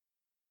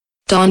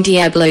Don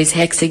Diablo's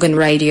Hexagon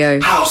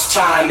Radio. House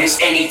time is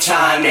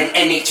anytime and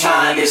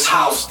anytime is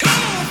house.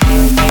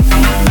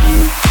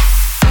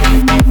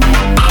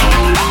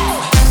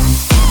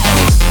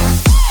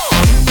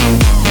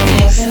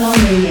 Hexagon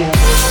Radio.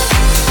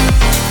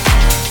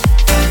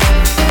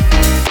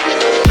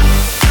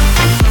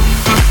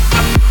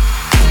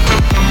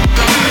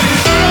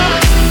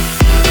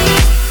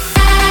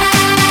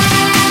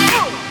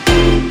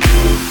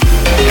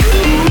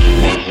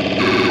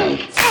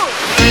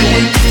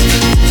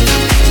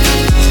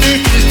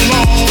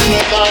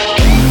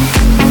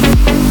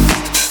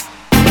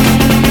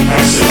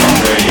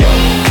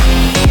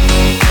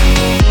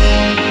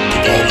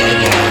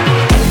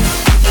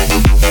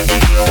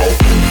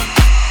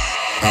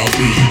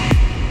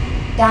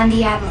 Don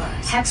Diablo,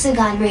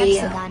 Hexagon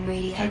Radio.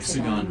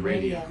 Hexagon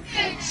Radio.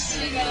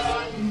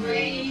 Hexagon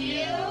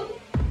Radio.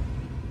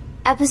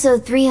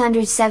 Episode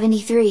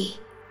 373.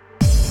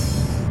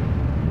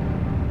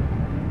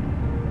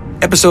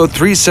 Episode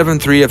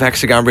 373 of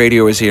Hexagon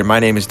Radio is here. My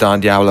name is Don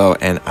Diablo,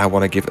 and I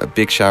want to give a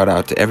big shout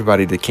out to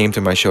everybody that came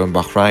to my show in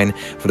Bahrain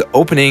for the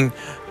opening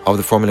of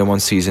the Formula One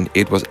season.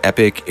 It was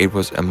epic, it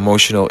was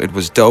emotional, it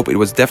was dope, it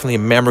was definitely a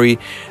memory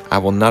I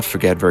will not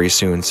forget very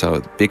soon.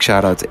 So big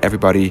shout out to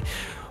everybody,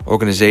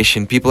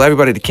 organization, people,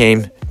 everybody that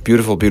came.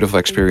 Beautiful, beautiful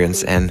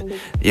experience. And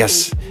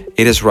yes,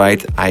 it is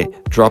right, I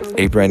dropped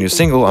a brand new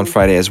single on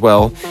Friday as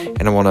well,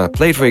 and I want to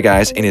play it for you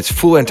guys in its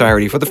full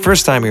entirety for the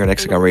first time here on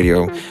Hexagon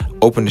Radio.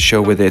 Open the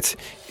show with it.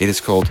 It is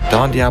called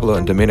Don Diablo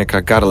and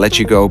Dominica, Gotta Let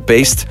You Go,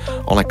 based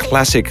on a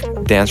classic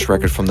dance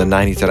record from the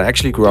 90s that I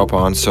actually grew up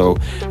on. So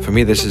for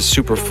me, this is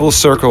super full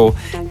circle.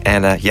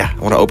 And I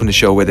want to open the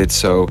show with it.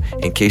 So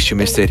in case you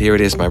missed it, here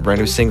it is, my brand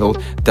new single,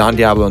 Don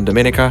Diablo and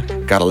Dominica,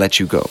 Gotta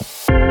Let You Go.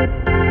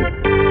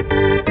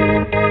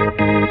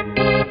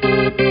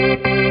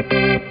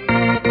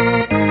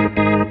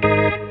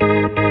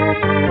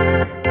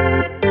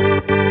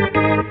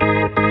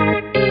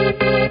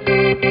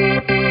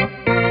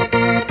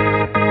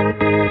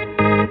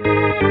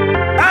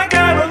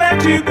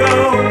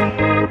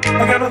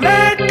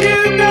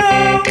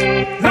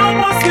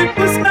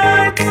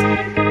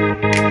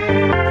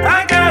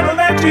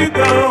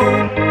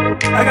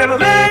 I gotta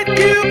let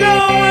you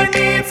go, I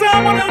need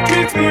someone who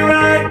treats me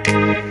right.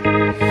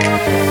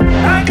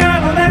 I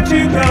gotta let you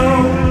go,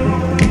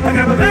 I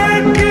gotta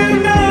let you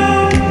go,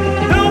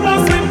 no more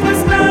sleepless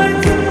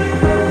nights.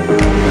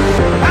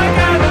 I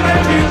gotta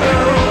let you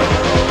go,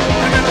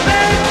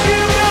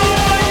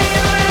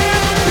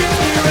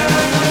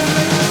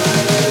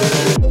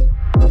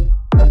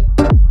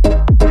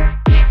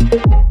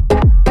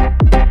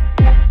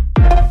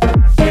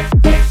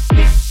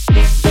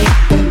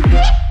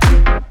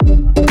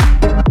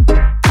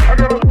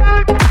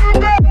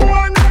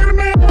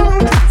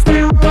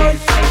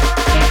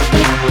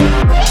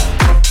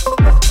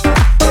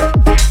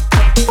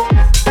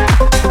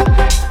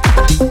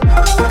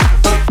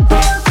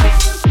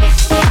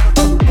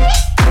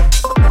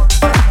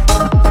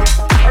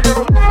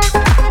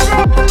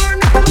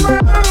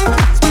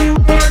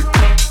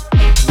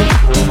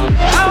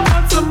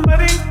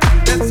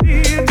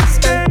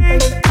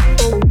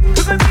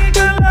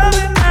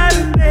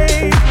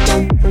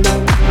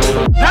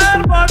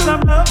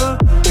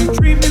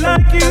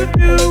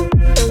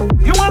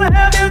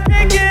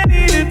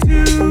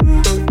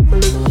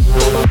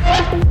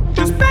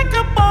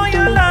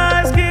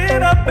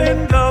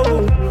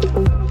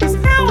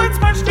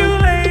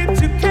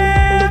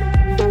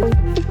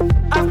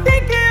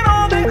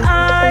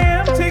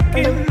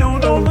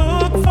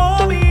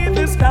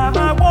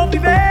 I gotta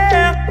let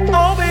you go,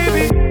 I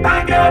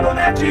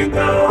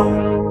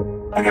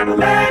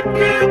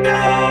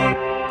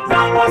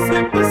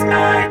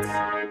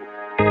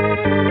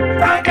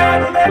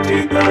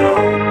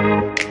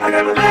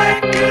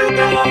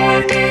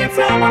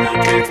need a man who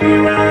treats me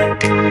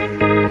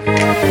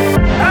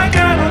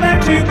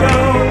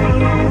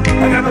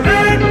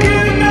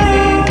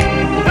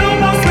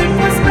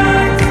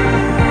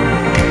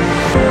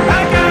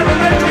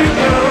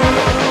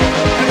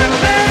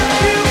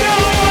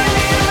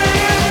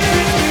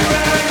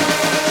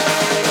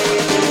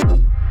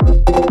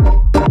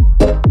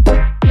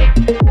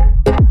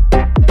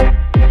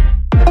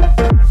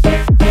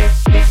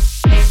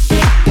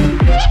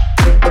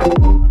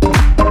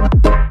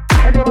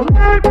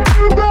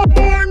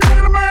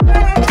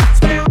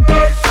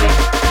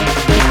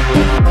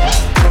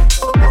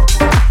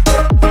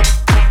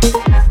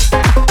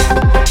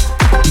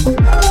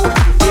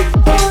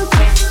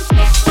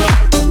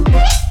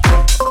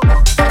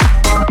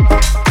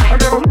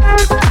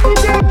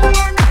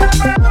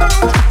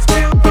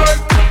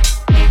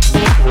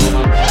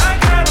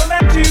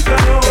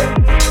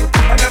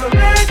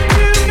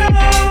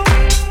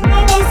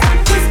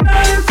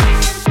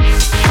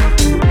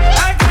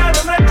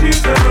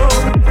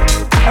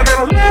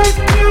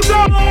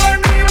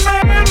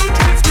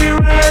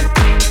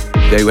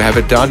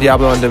Don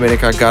Diablo and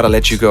Dominica, Gotta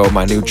Let You Go,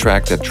 my new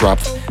track that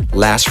dropped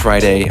last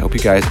Friday. Hope you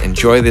guys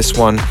enjoy this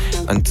one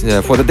and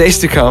for the days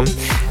to come.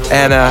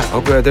 And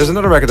there's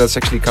another record that's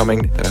actually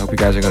coming that I hope you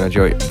guys are going to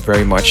enjoy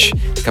very much.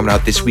 It's coming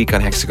out this week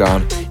on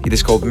Hexagon. It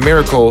is called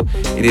Miracle.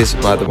 It is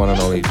by the one and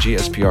only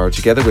GSPR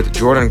together with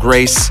Jordan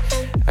Grace.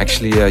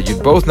 Actually, you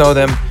both know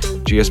them.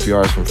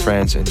 GSPR is from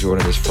France and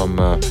Jordan is from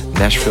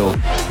Nashville,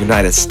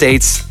 United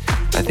States.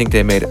 I think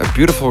they made a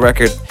beautiful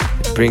record.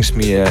 It brings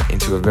me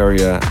into a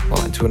very,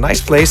 into a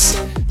nice place.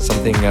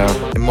 Something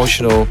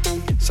emotional,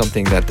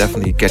 something that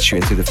definitely gets you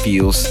into the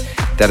feels.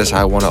 That is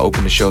how I want to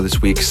open the show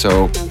this week.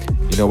 So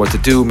you know what to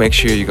do. Make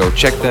sure you go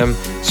check them,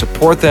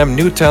 support them.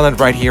 New talent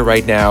right here,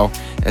 right now.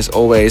 As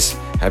always,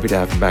 happy to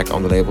have them back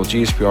on the label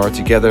GSPR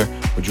together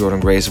with Jordan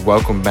Grace.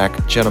 Welcome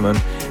back, gentlemen.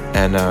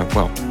 And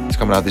it's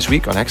coming out this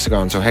week on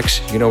Hexagon. So Hex,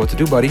 you know what to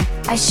do, buddy.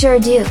 I sure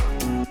do.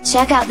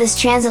 Check out this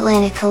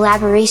transatlantic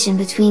collaboration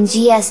between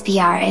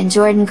GSPR and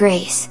Jordan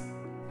Grace.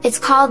 It's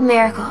called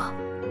Miracle.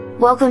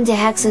 Welcome to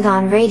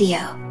Hexagon Radio.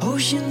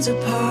 Oceans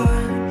apart,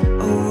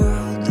 a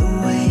world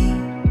away.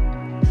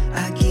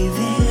 I give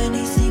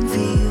anything for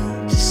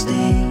you to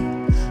stay.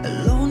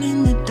 Alone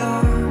in the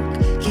dark,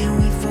 can't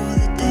wait for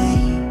the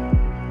day.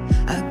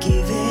 I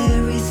give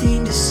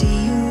everything to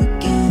see you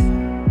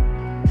again.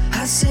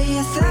 I say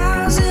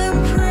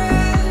 1,000 prayers.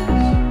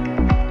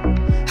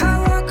 I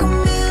walk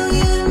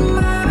 1,000,000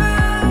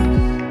 miles.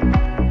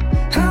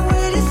 I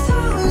wait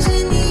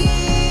 1,000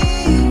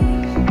 years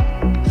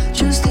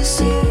just to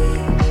see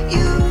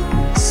you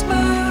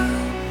smile.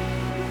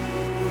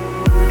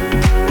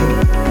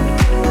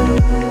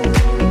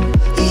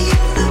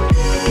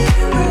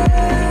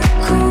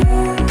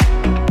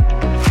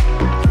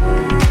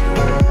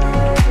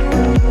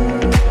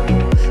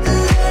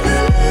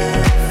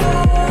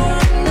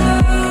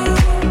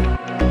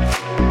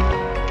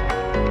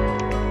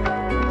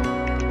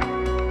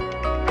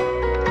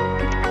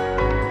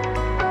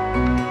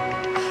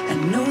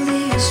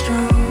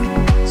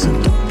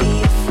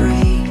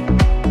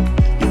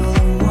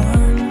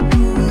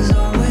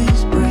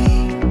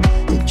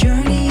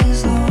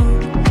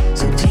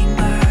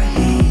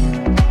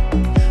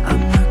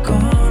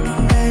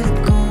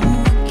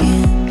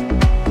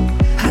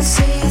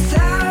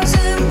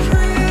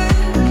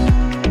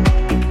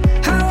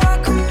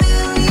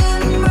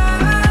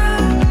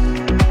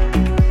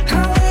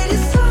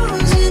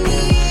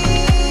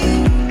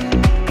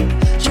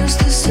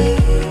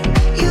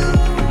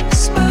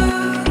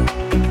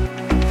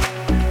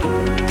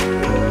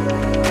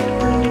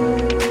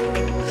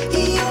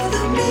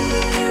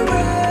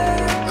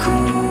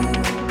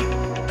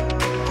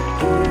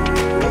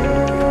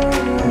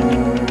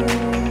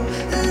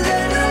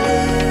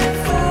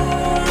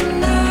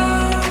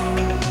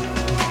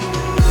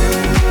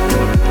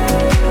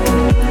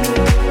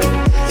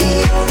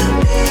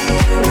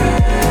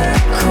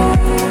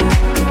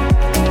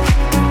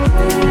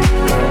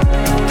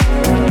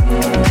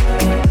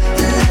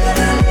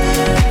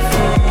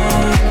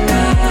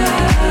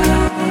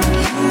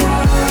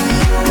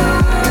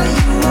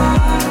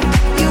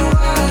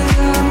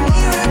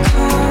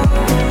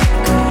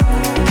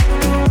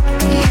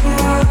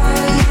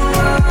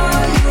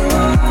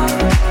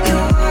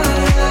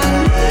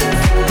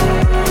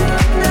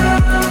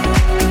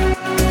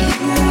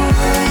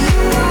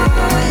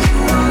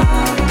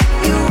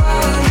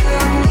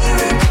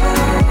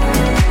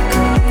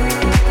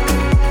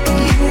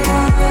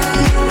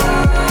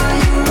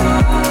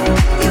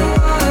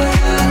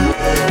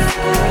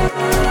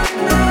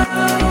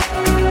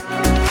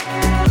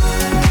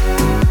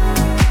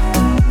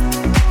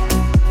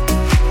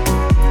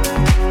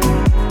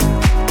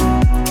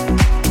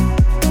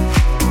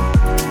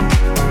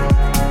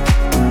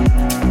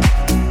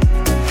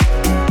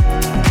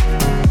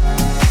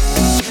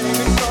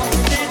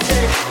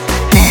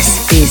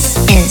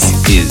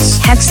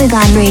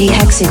 Hexagon Radio.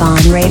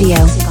 Hexagon Radio.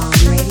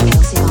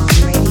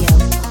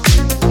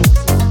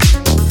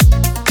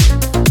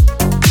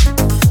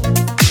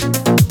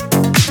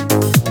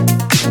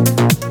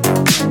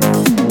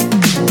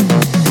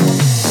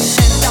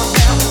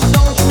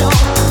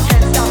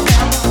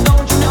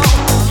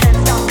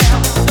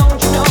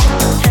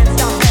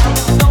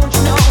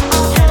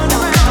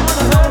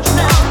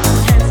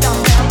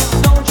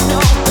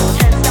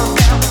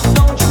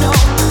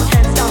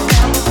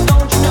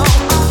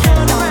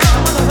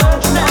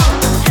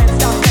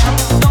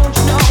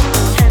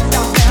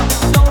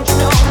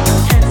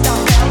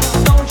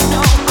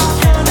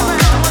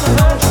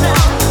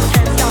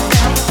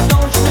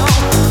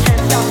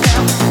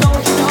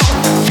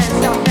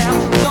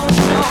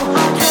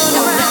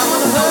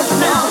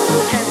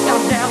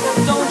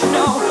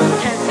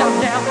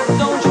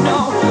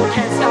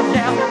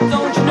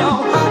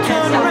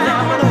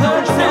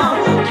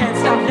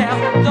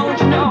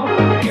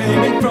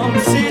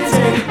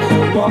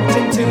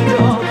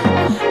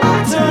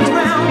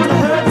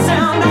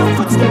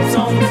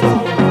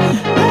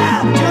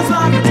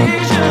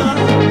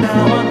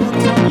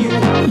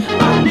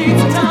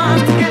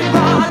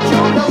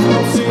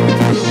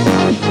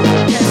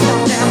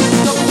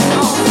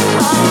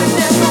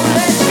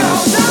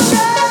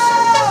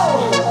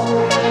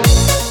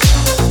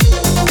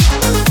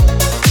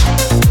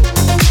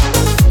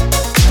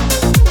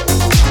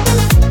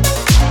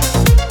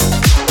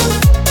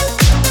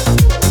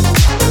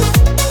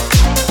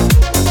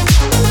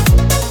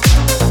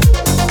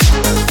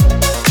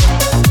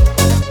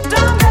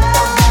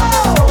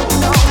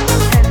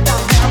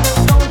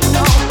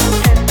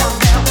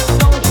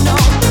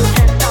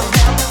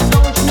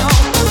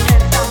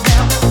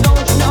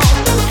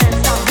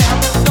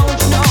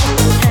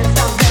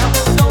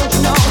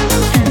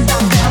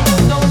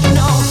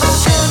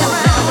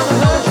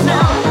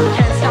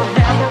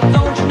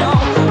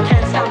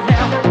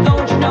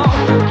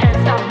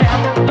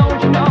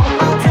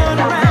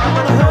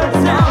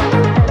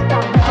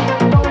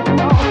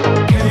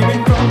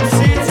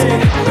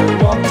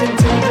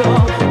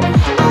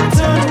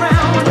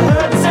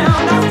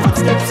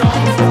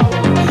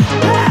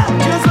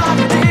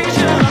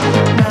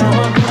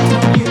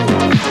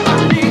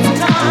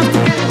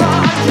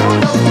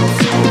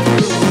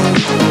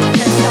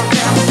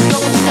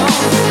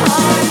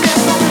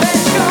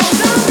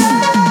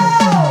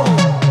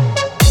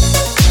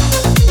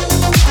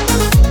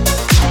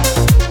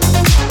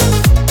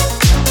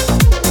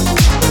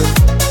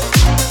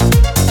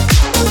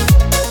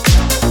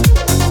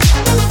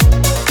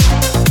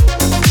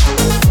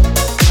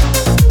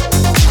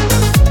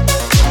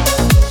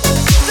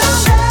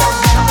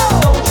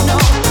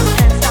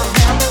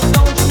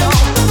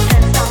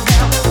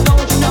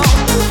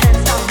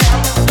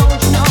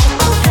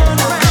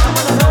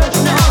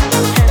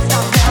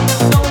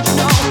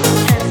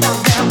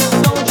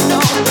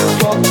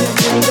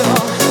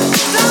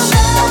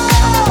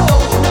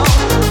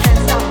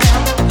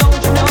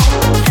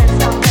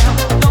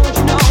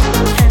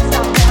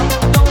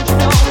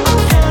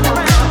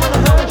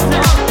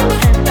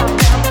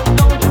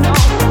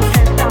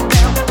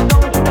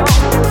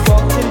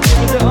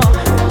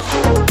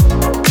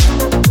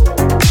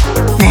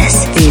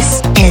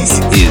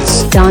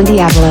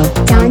 Diablo.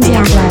 Don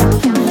Diablo.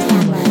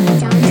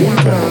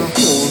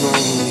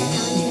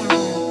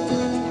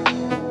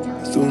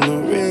 Through the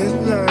red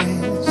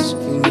lights,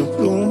 in your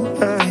blue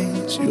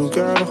eyes, you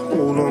got a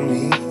hold on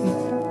me.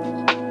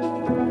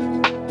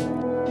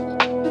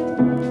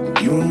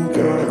 You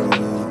got a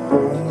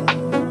hold on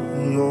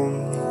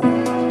me.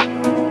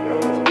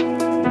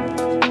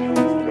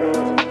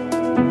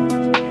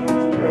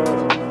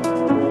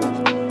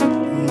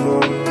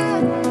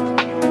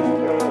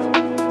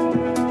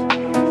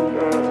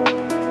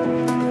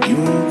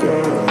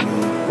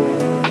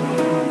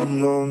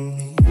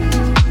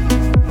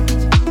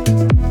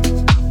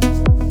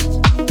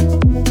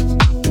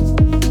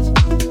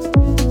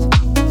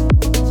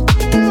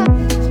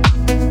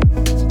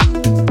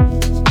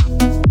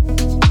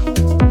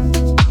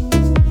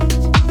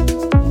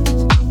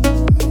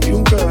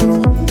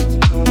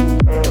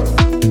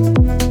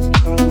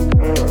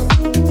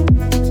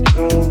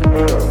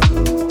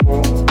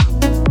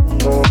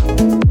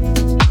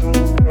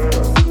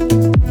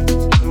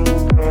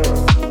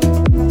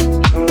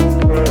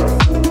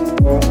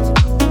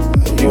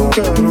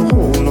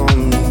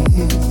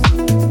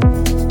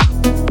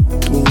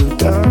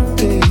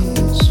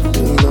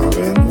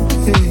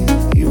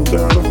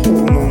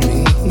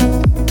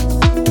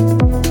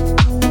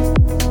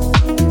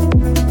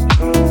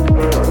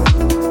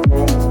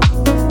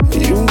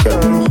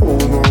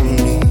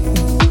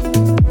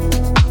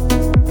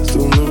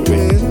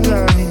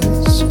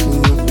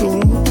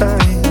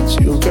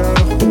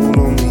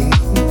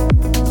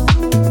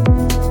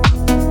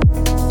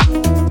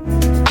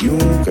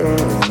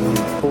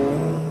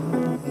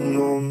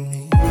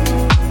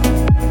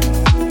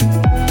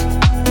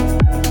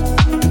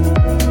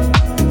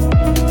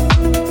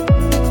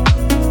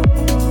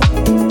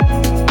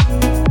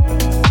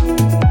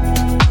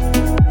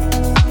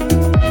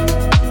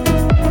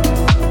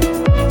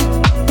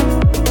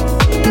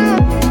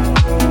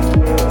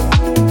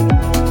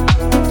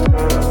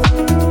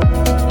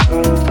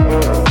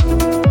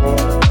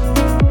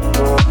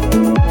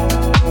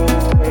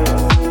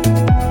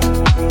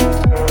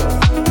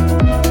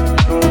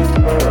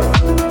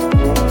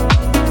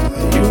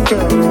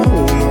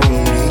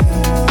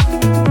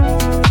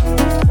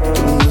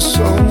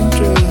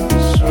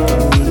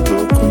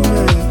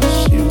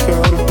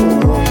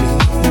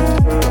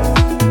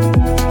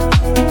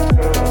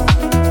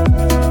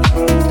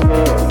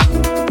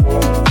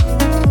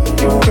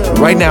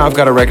 Right now I've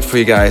got a record for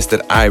you guys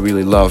that I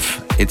really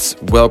love. It's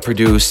well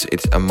produced,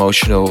 it's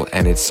emotional,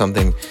 and it's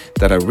something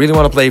that I really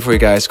want to play for you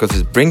guys because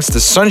it brings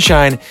the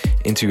sunshine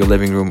into your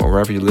living room or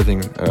wherever you're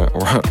living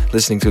or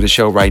listening to the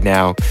show right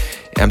now.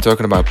 I'm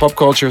talking about Pop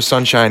Culture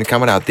Sunshine,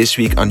 coming out this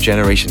week on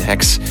Generation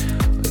Hex.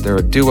 They're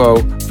a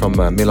duo from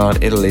Milan,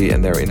 Italy,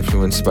 and they're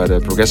influenced by the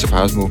progressive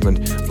house movement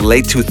of the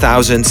late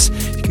 2000s.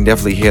 You can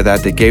definitely hear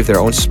that. They gave their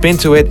own spin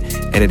to it,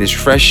 and it is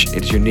fresh,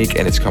 it's unique,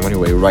 and it's coming your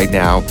way right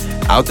now.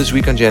 Out this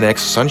week on Gen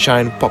X,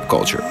 Sunshine Pop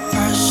Culture.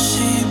 I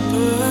see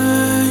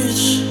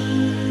birds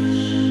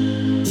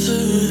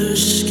through the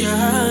sky,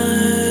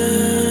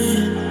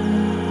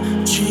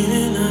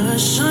 dreaming of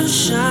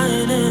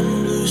sunshine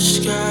and blue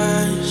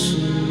skies,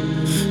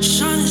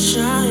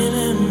 sunshine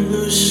and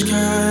blue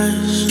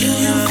skies. Can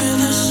you feel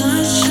the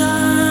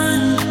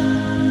sunshine?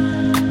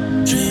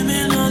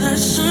 Dreaming of that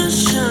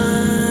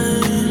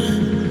sunshine,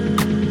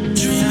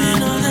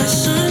 dreaming of that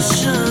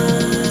sunshine.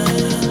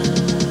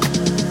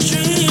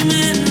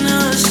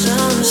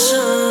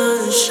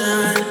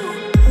 Sunshine.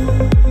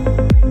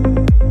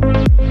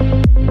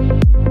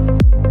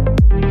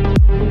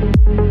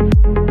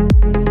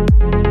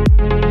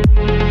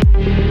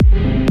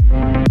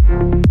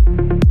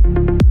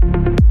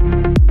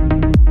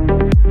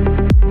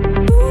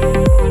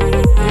 Ooh.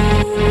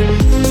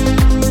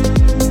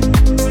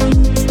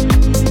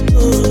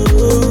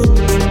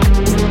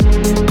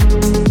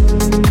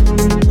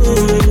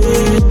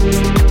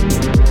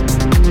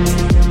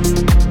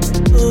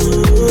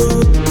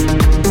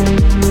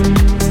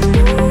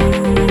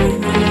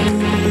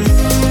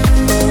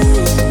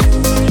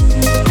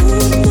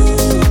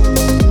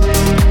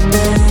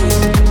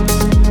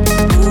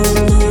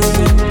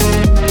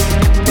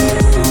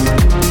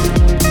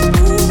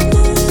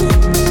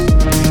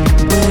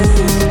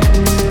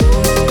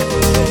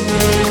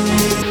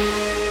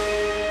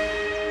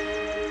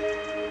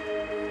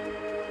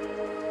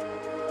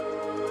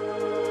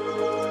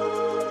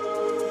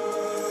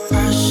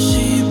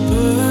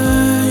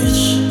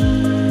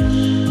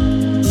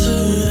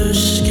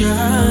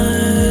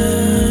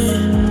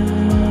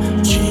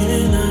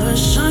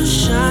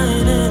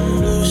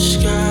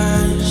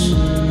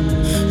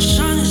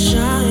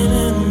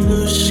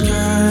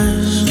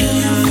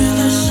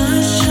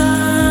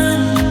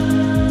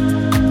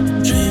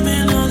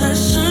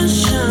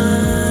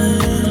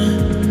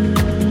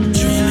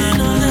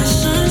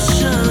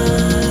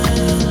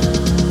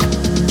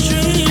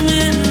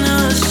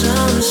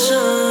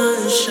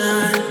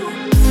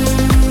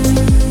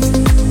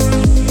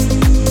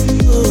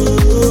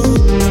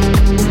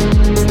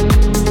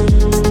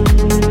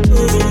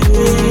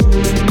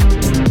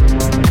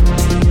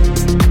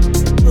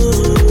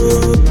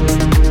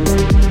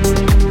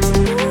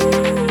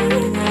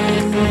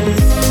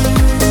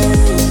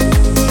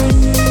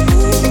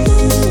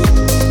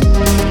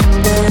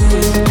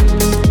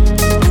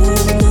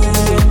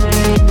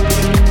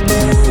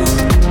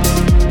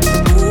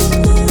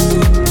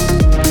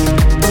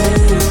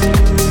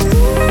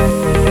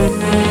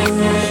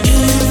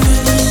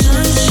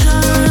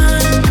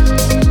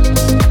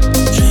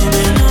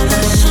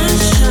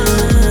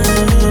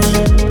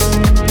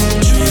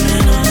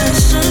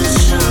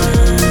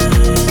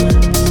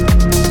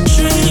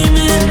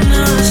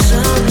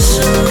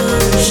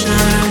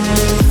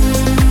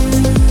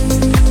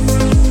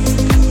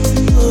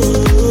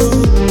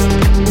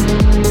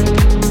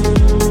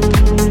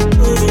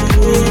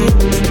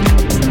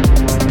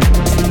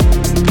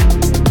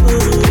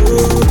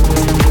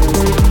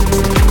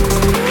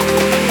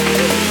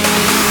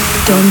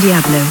 Don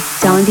Diablo.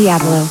 Don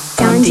Diablo.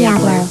 Don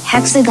Diablo.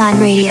 Hexagon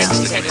Radio.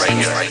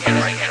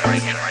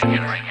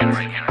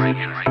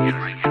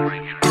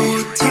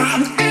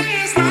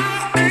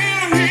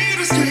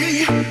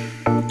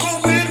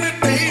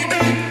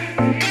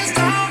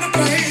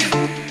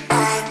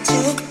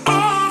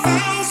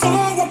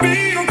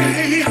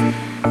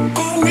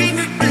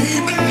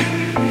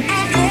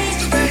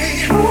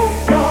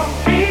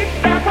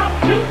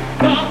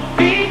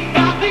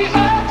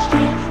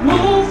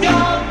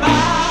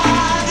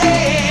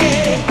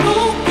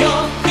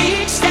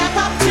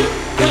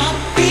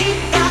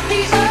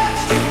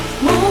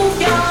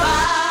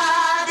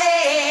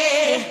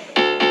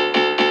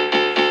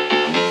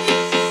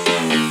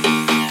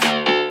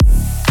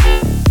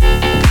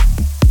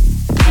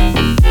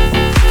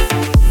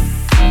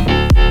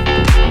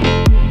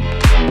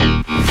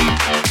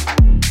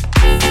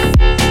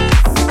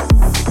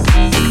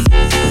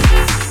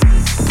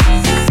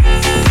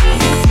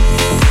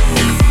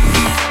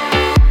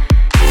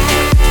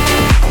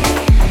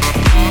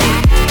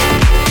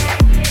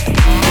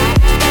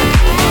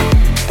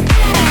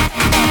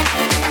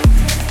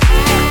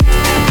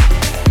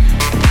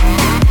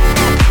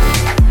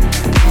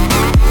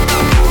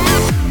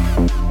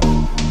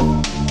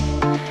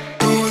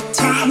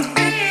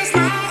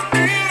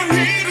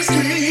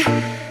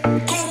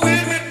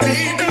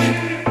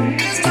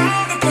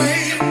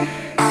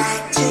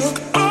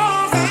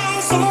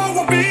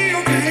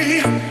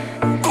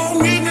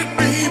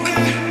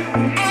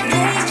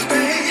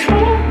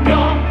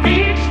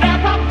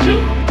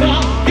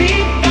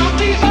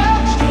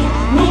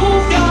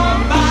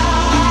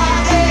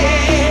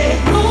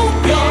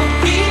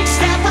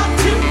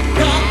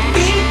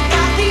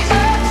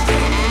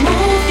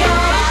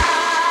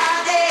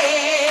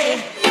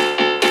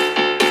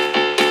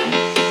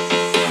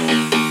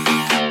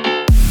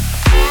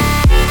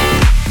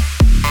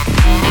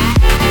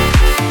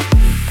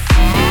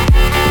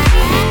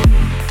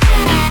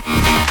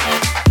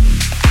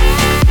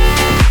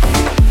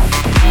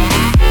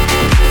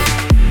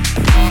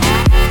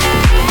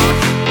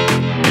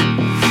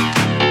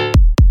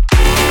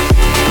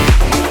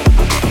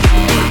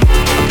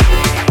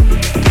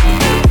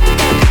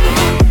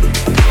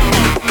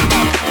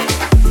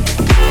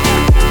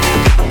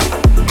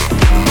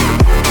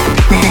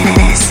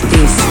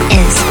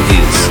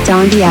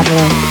 Don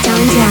Diablo.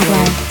 Don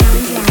Diablo.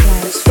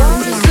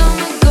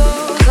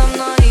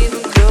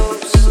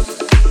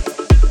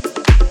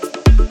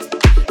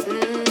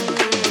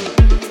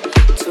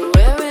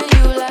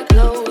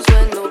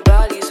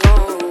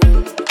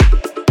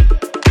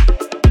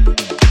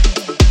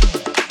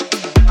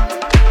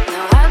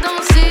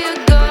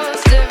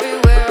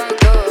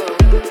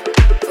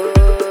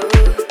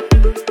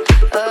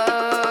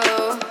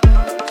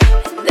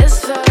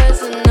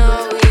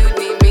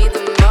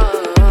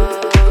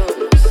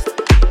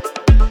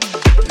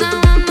 Now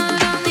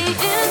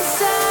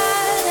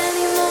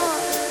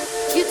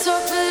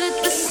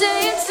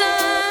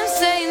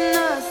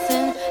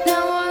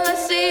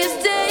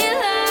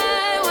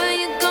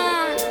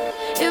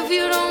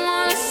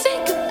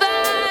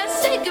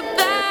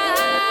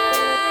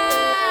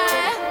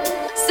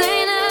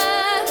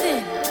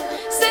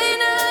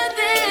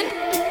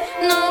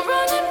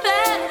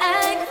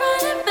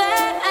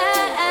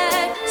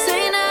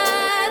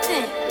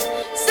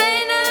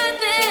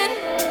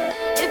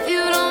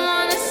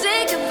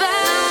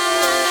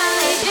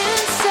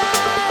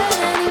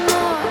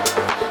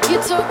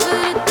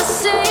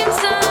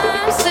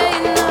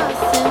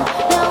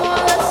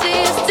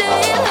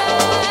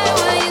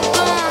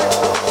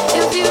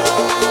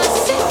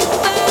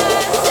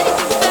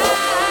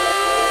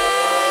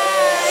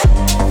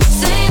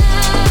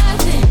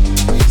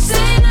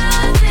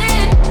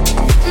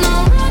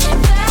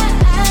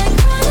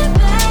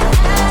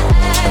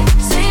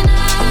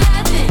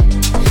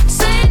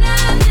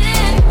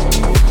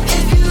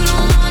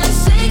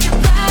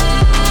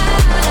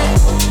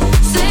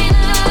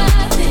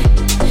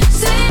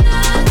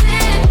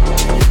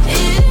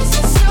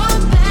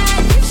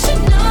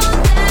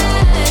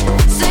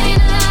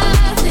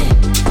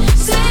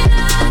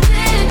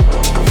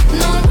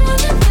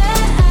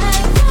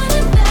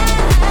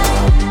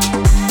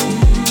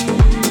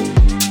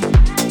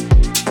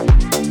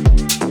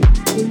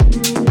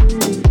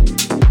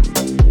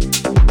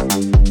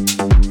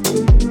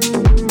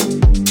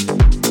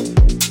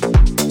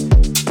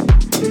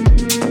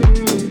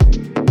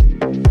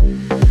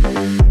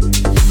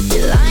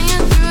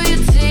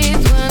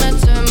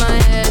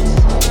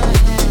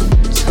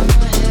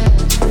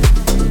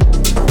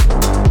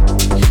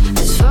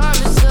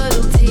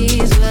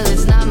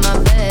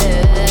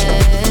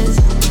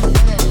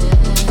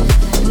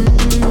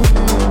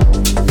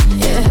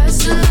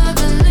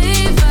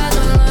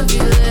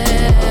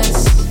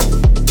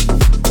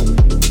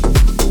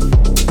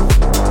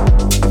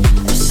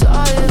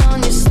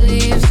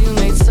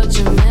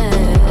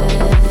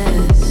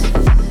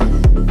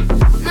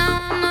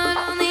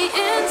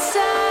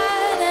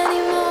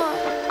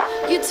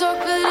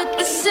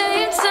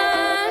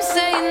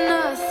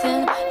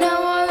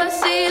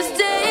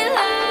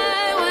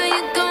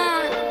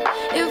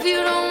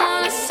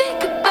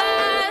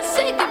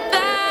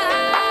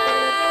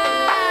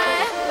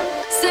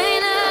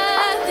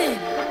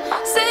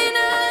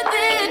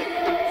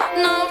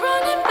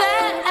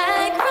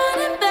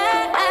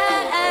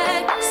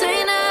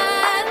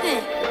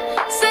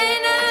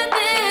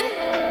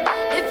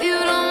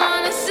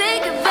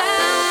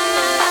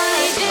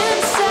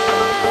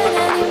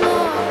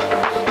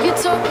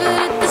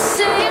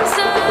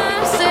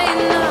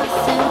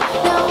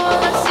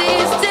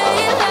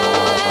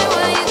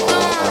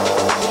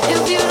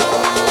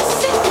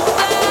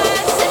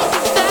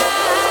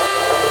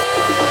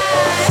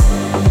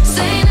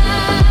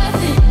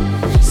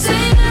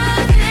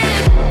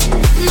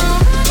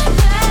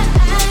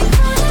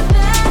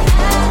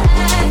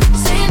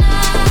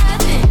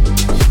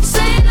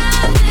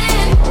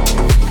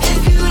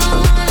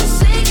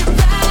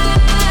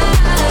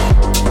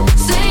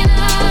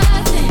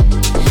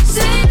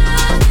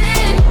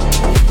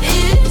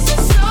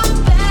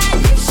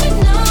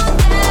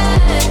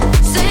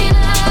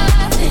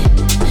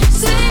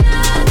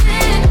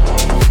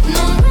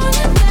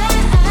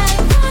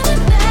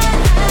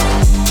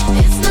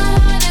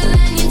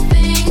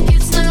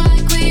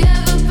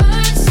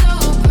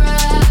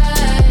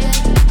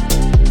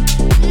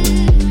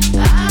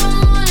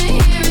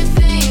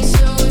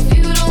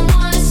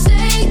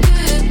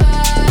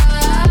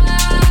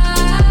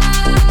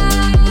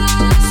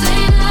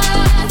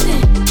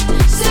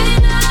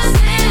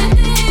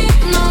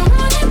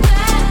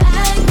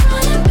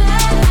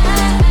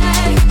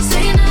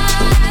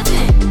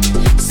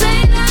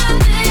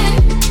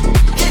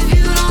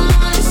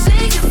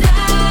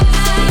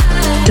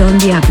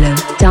Diablo.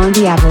 Don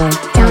Diablo.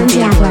 Don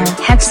Diablo.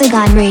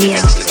 Hexagon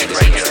Radio.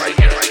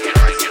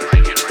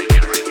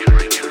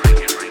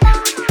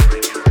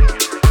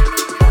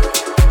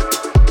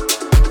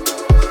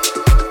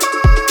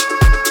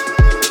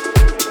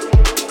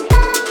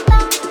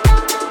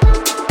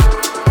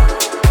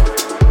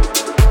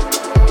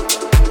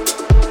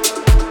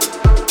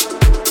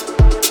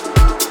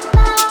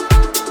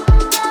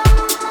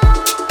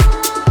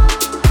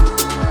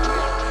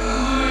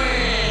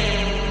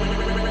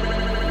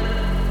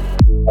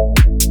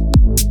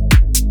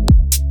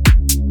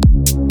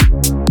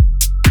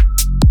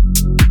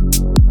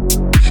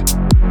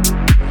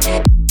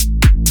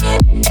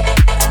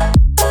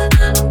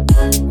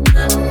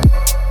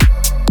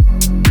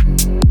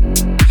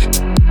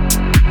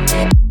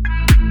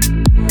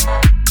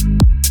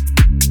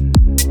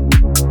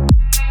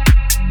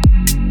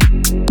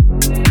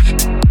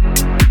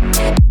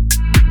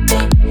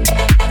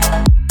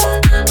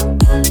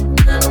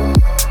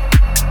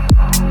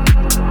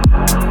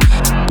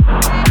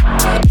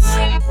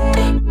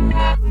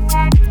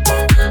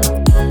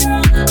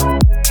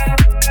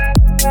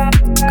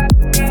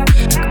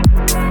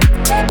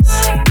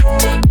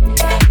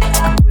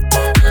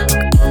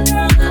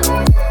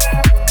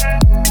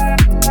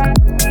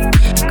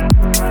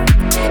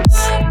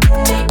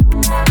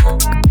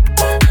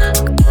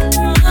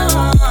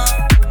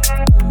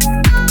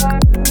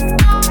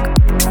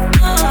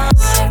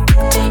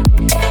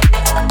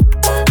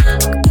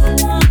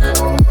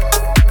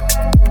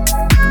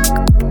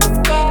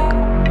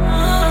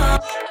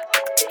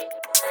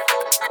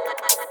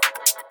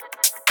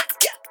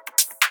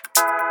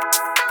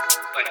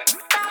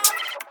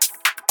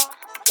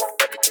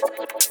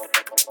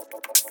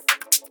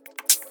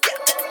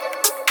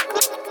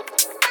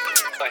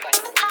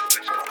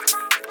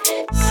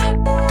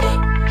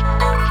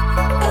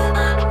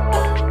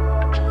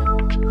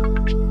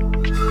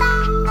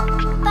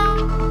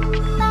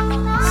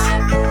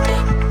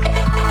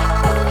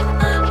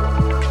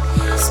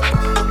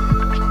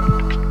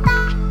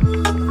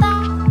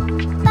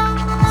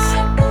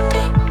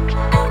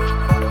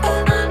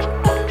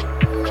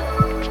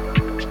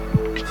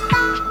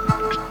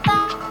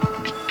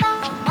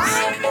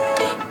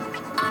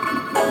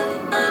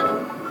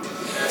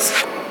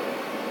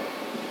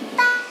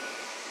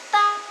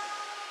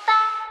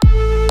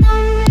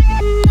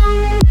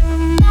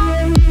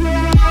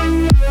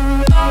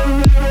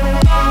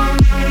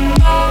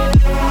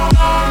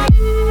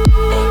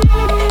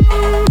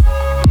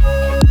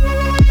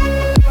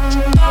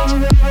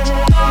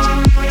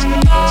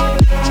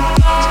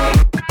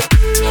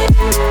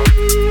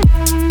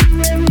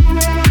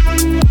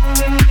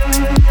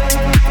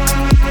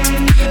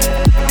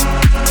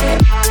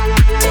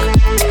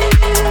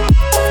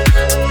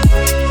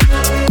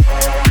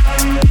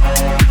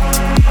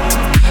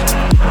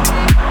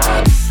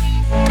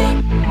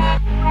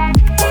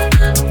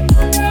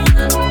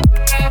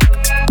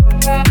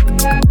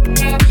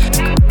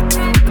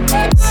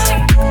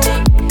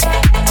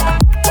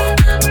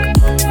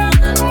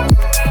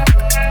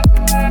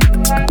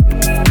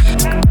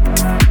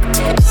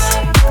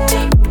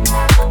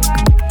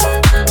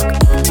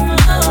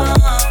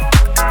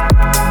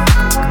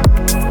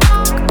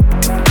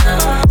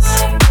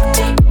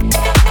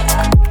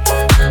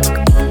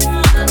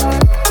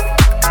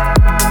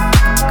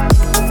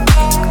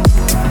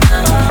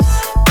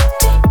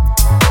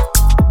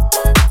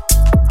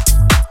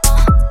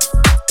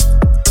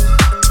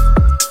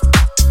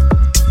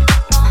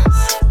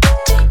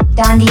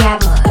 Don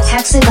Diablo,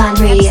 Hexagon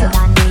Radio.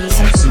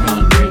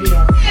 Hexagon Radio.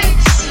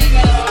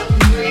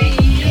 Hexagon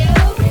Radio.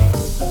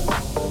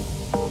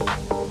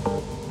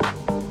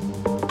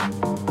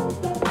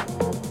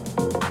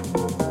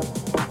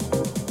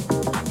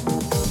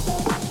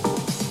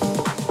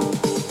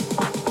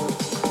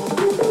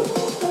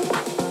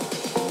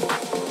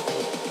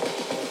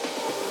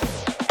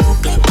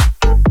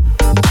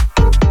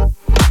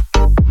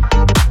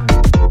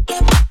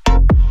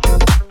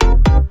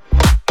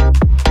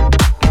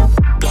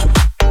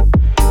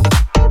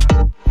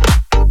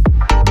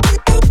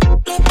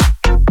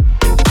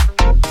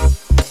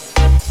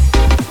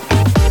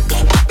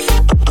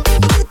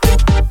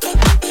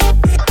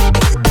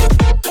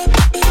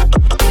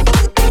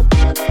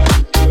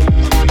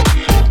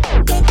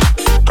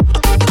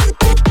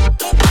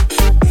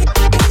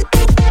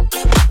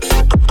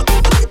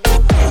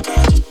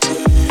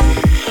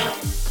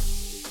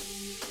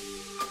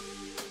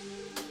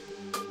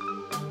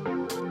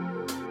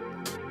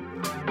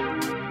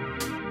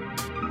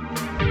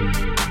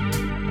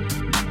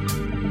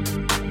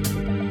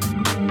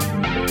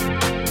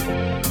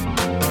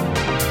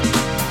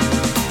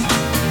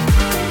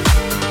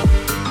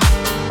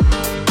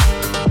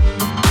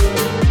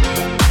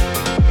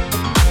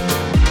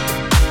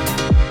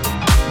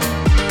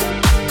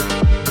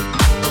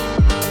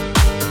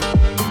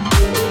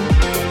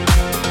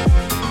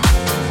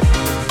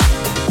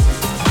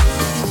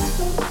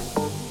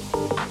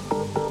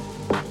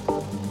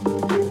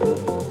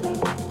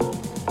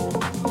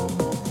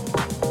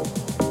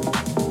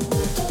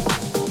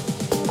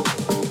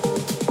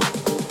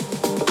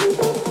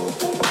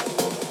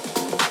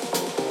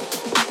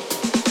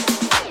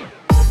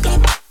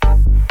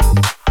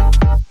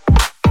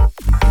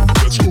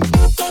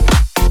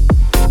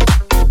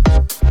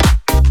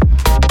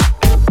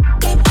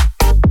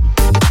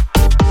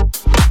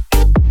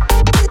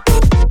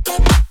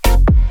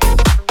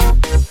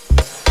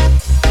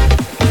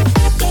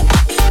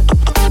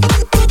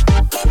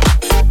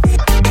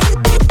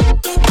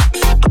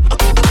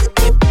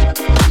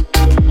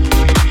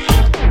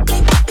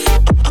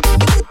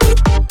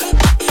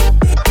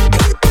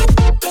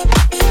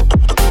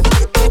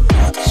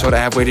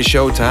 halfway to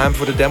show time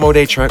for the demo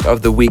day track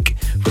of the week.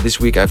 For this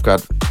week, I've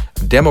got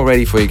a demo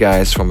ready for you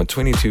guys from a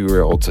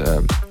 22-year-old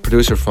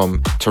producer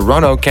from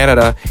Toronto,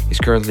 Canada. He's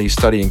currently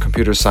studying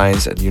computer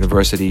science at the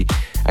university.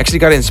 Actually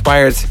got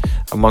inspired,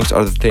 amongst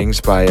other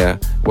things, by,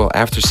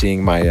 after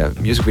seeing my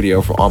music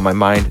video for On My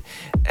Mind.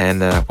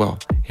 And,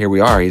 here we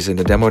are. He's in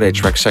the demo day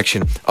track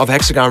section of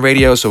Hexagon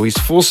Radio, so he's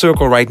full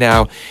circle right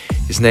now.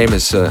 His name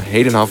is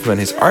Hayden Hoffman.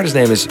 His artist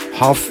name is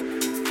Hoff.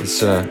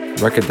 This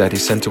record that he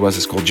sent to us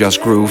is called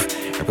Just Groove.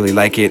 I really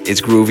like it. It's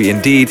groovy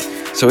indeed.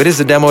 So it is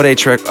the demo day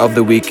track of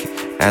the week,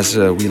 as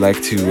we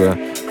like to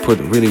put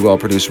really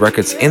well-produced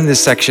records in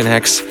this section,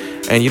 Hex.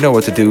 And you know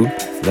what to do.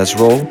 Let's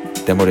roll.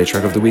 Demo day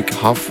track of the week,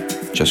 Hoff,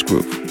 Just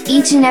Groove.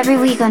 Each and every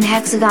week on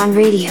Hexagon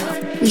Radio,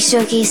 we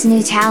showcase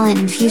new talent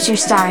and future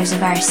stars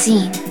of our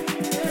scene.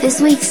 This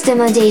week's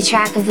demo day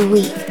track of the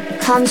week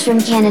comes from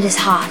Canada's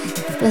Hoff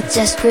with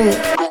Just Groove.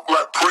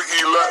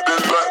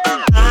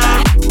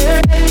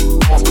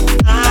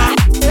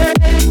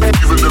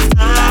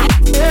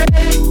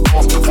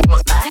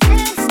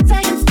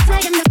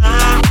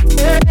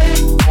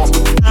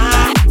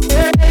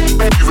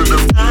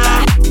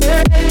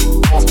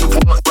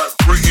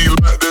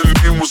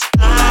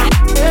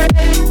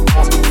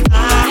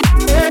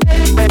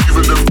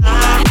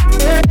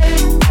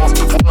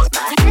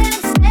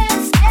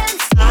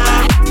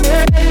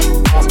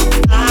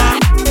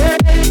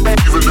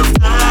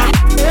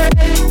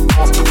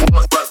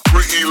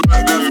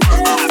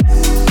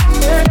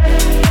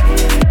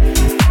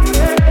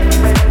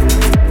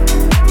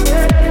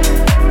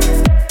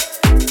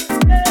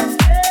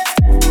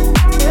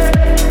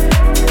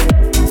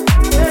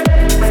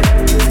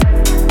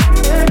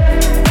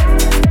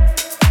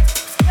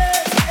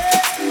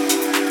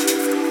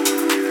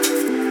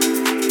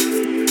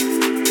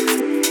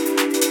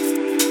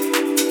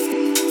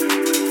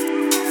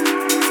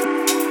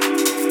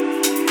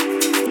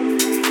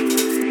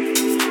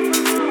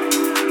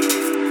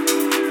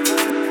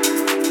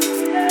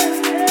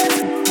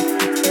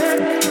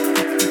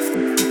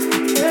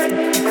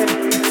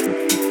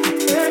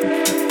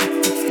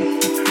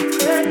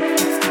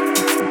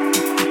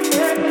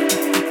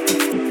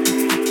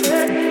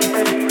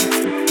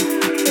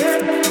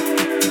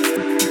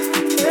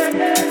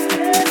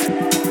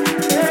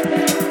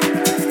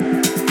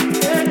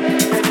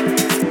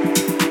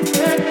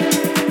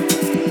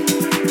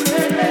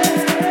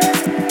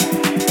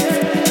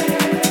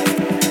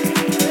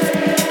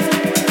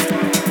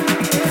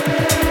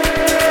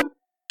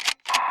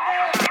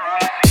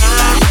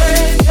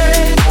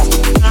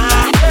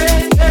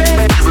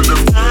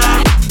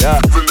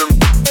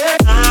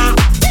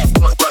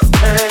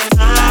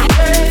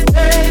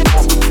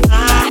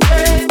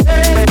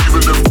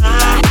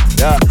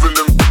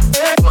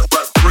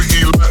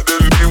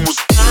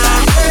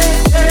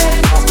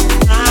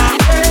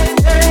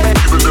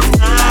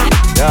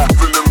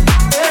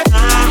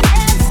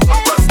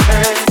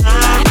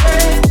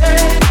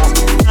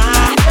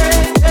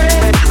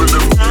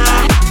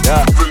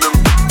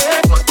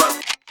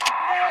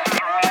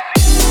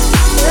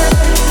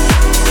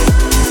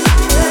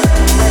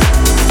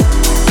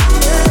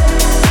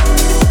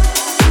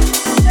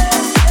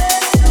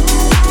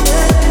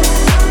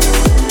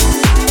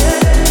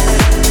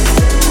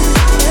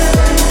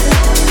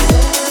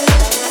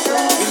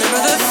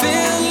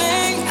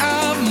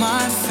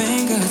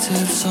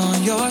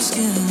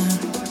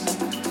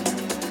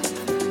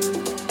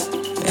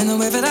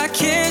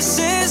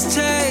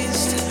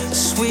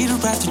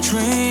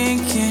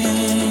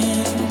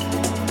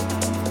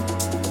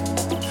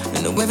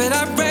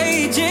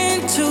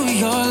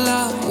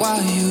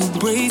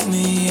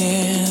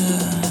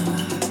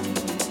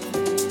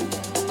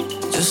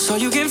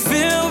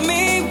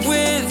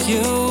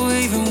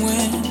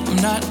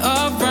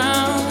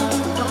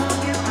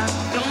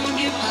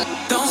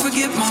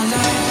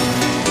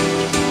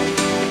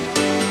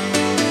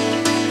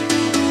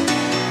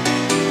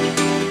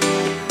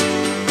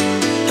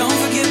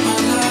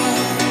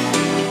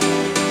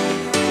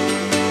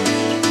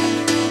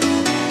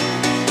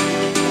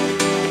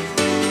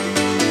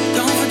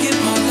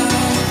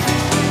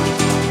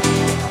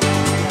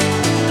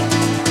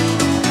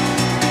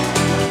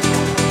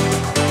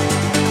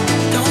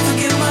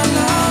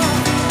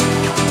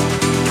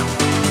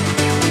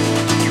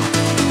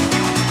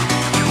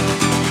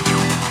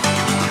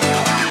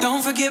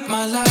 Forget my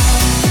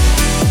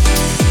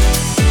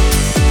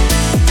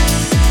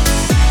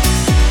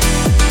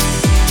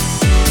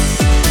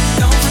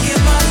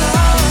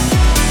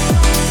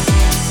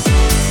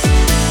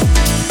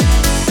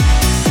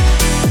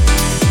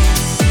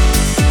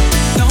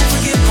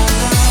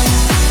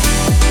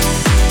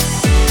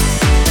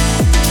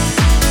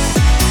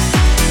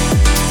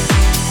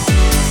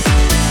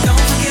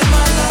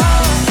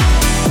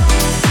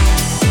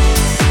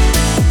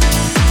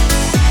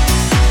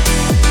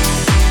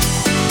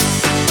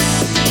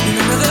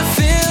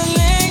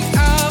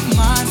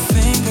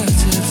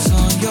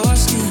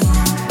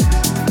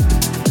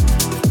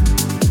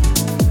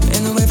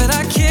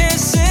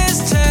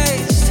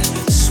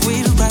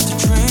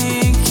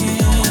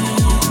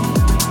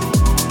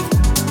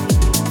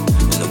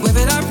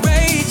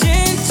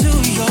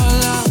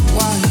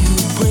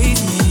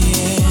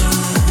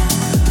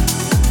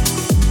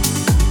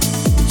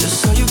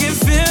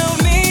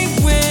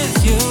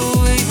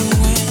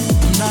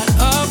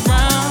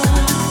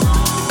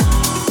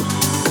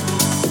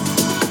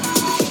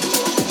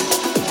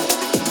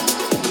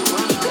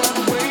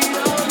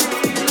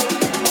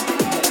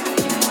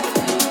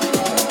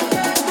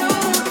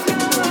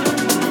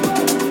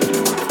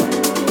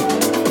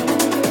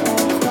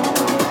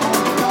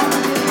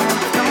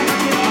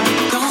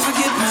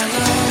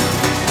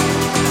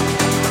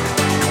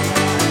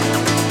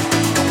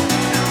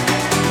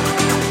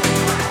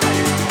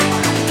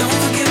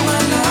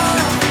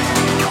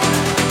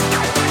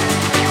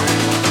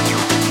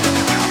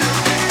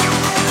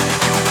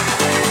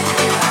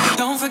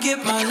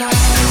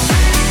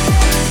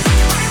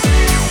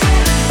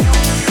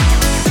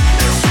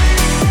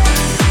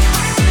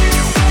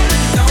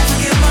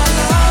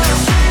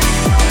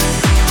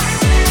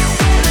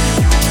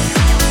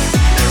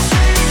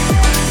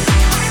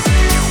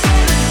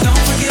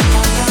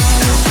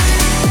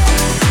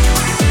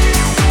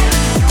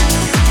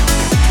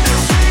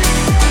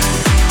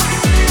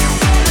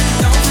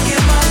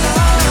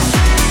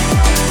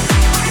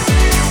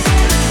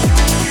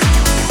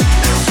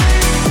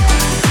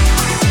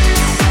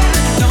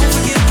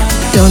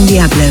Don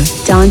Diablo.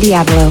 Don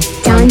Diablo.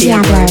 Don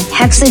Diablo.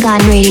 Hexagon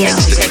Radio.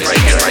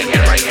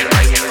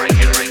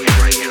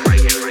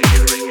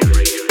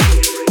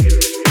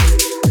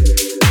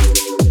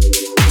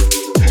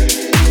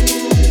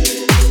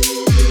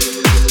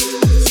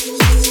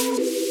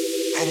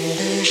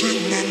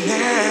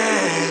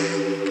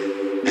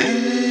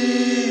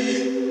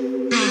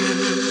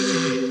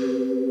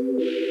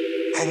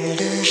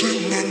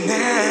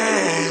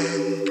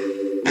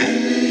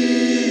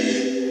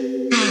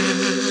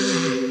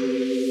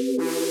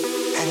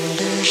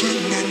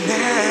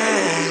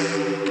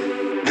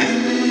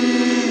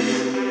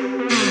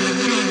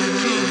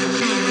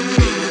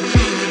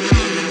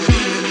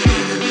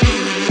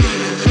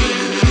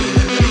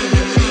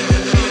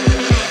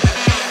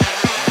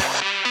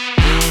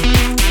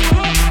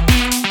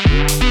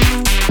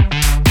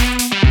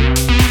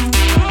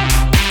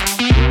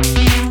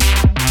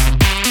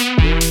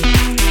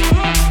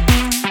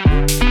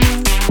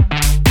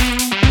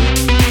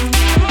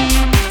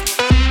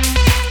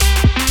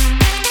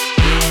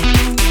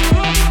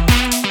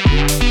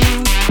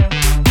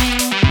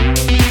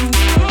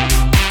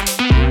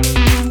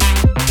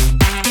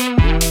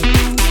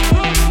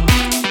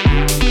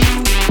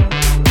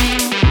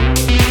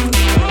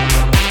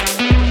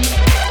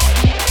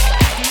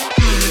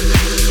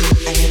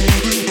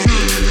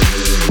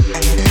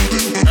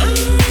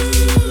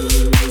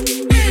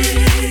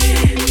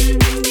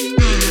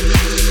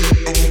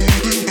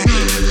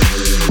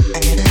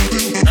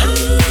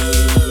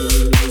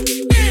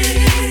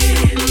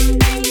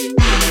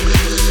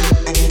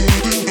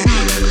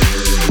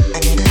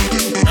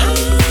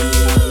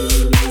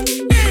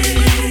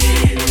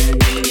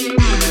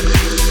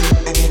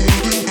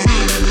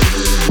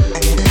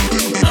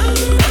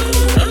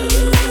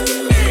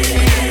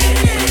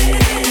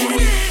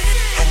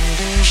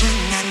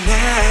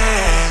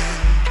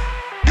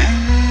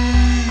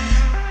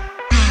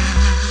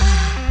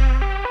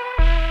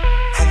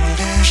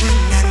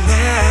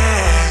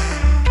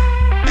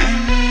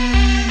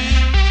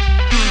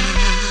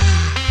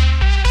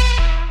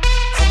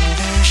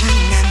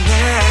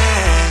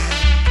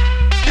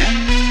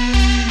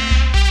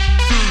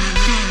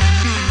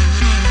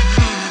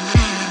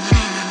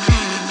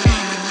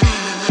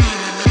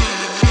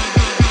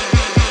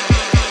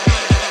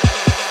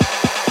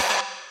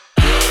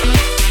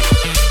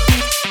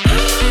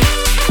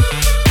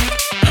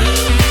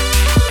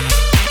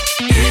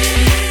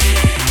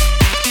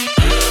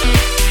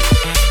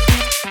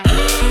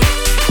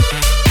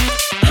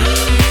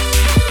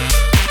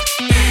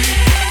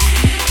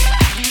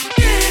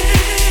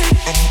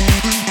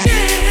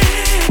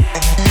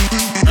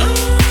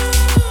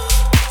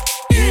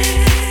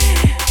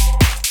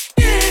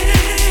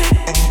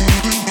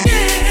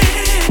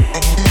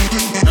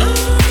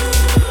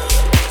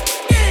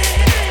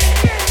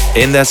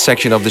 In that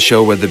section of the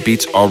show where the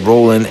beats are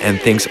rolling and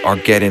things are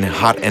getting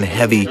hot and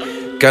heavy,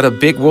 got a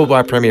big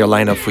worldwide premiere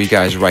lineup for you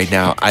guys right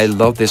now. I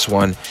love this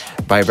one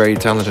by a very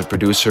talented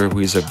producer who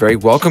is a very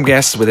welcome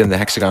guest within the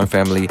Hexagon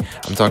family.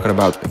 I'm talking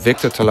about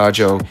Victor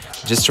Talajo.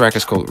 This track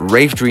is called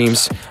Rave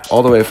Dreams,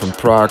 all the way from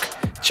Prague,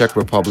 Czech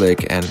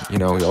Republic, and you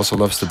know, he also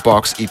loves to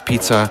box, eat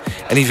pizza,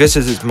 and he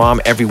visits his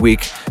mom every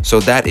week. So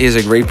that is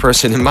a great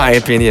person in my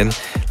opinion.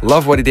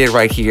 Love what he did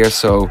right here,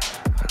 so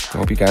I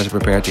hope you guys are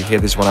prepared to hear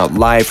this one out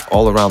live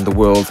all around the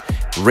world.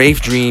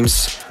 Rave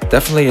Dreams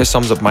definitely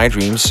sums up my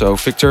dreams. So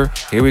Victor,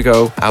 here we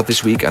go, out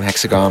this week on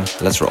Hexagon.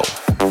 Let's roll.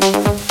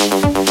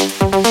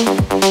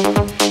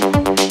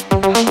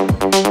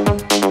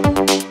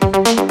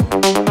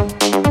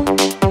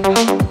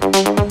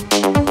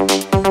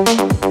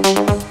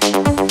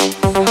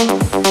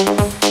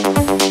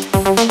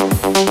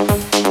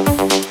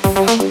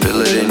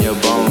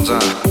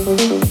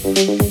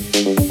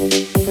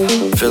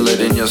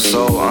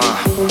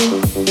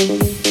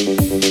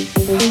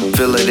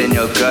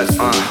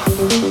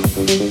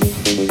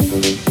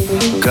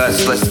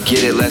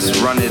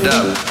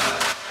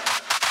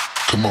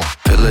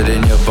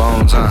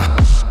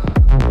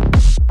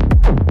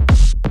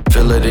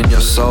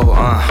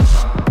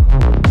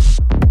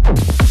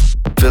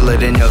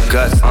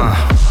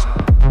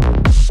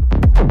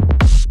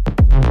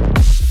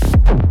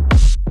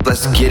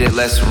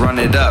 Let's run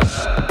it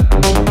up.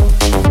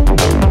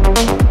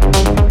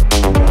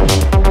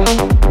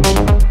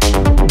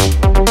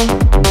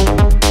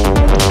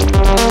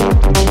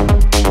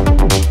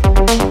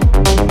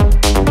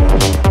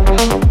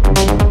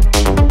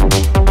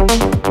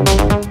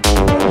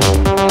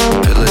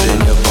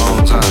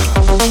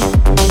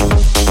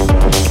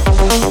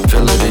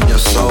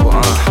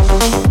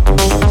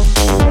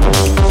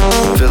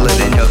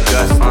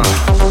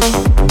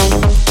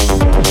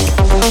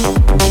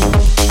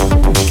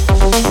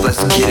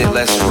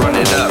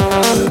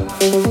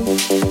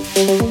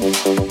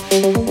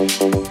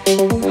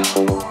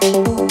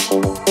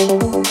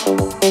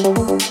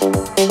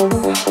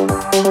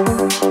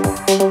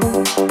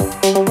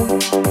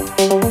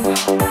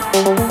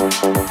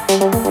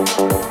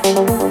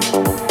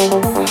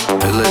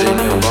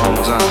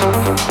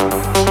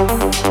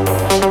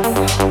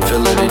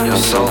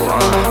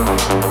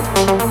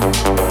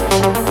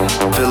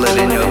 Feel it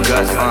in your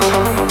guts,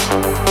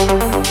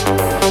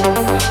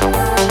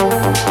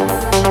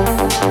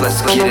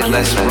 Let's get it,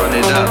 let's run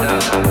it up.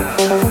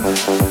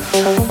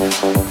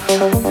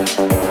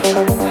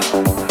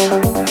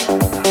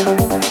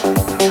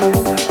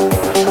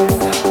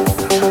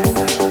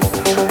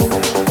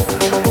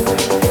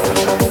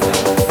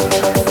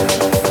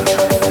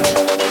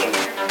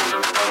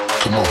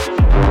 Come on.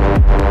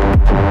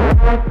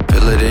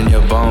 Feel it in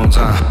your bones,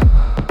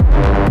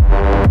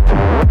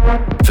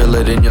 Feel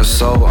it in your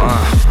soul,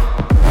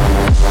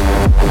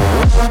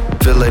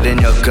 Feel it in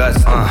your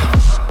guts,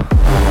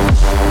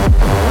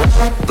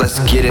 Let's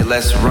get it,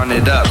 let's run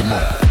it up. Come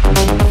on.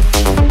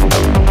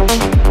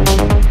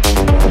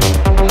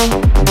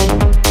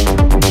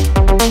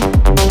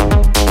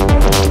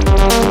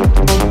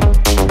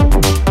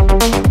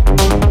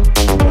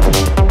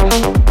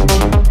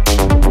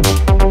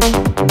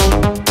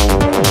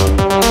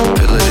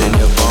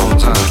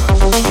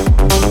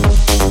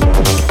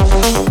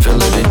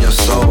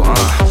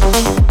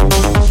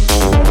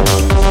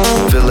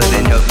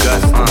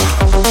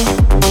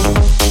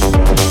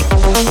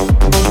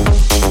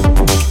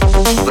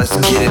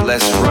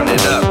 Let's run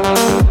it up.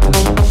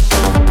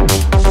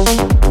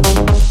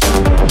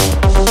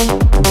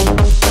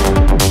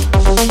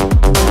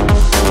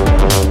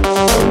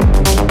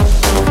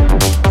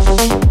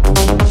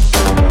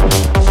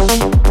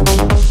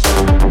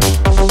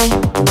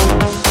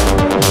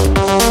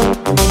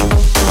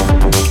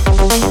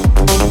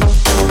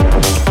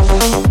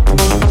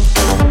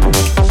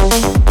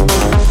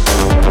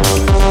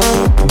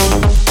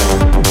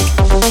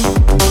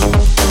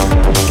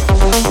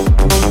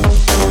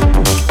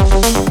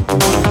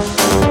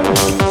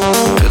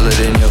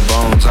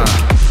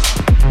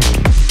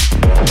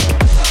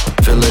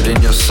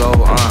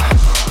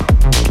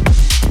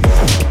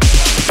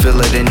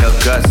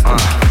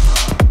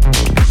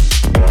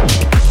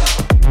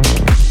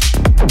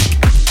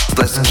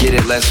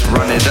 Let's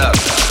run it up.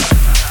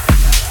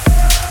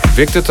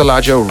 Victor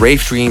Talaggio,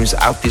 Rave Dreams,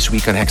 out this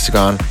week on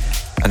Hexagon.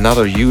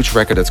 Another huge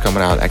record that's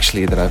coming out,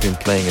 actually, that I've been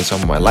playing in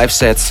some of my live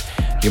sets.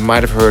 You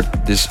might have heard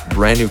this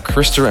brand new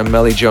Krister and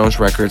Melly Jones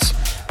records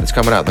that's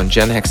coming out on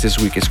Gen Hex this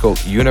week. It's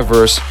called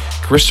Universe.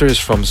 Krister is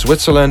from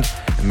Switzerland,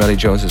 and Melly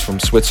Jones is from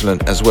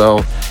Switzerland as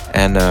well.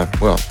 And,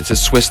 well, it's a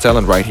Swiss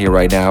talent right here,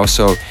 right now.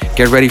 So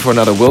get ready for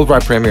another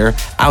worldwide premiere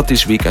out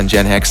this week on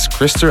Gen Hex.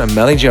 Krister and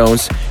Melly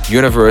Jones,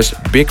 Universe,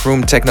 big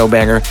room techno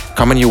banger,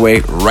 coming your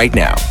way right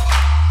now.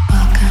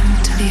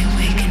 Welcome to the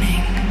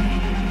awakening.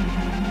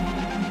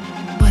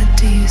 What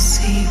do you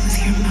see with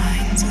your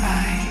mind's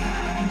eye?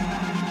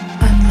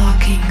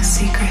 Unlocking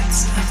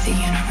secrets of the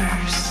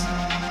universe.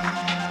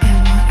 I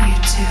want you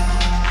to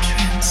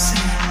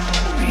transcend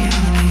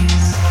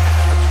realities.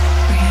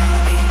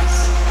 Realities.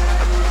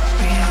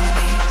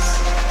 Realities.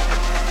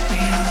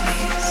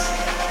 Realities.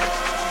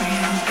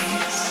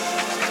 Realities.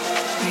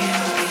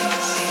 Realities.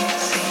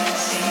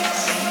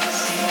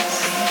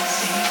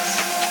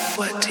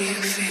 What do you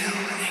feel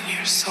in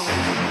your soul?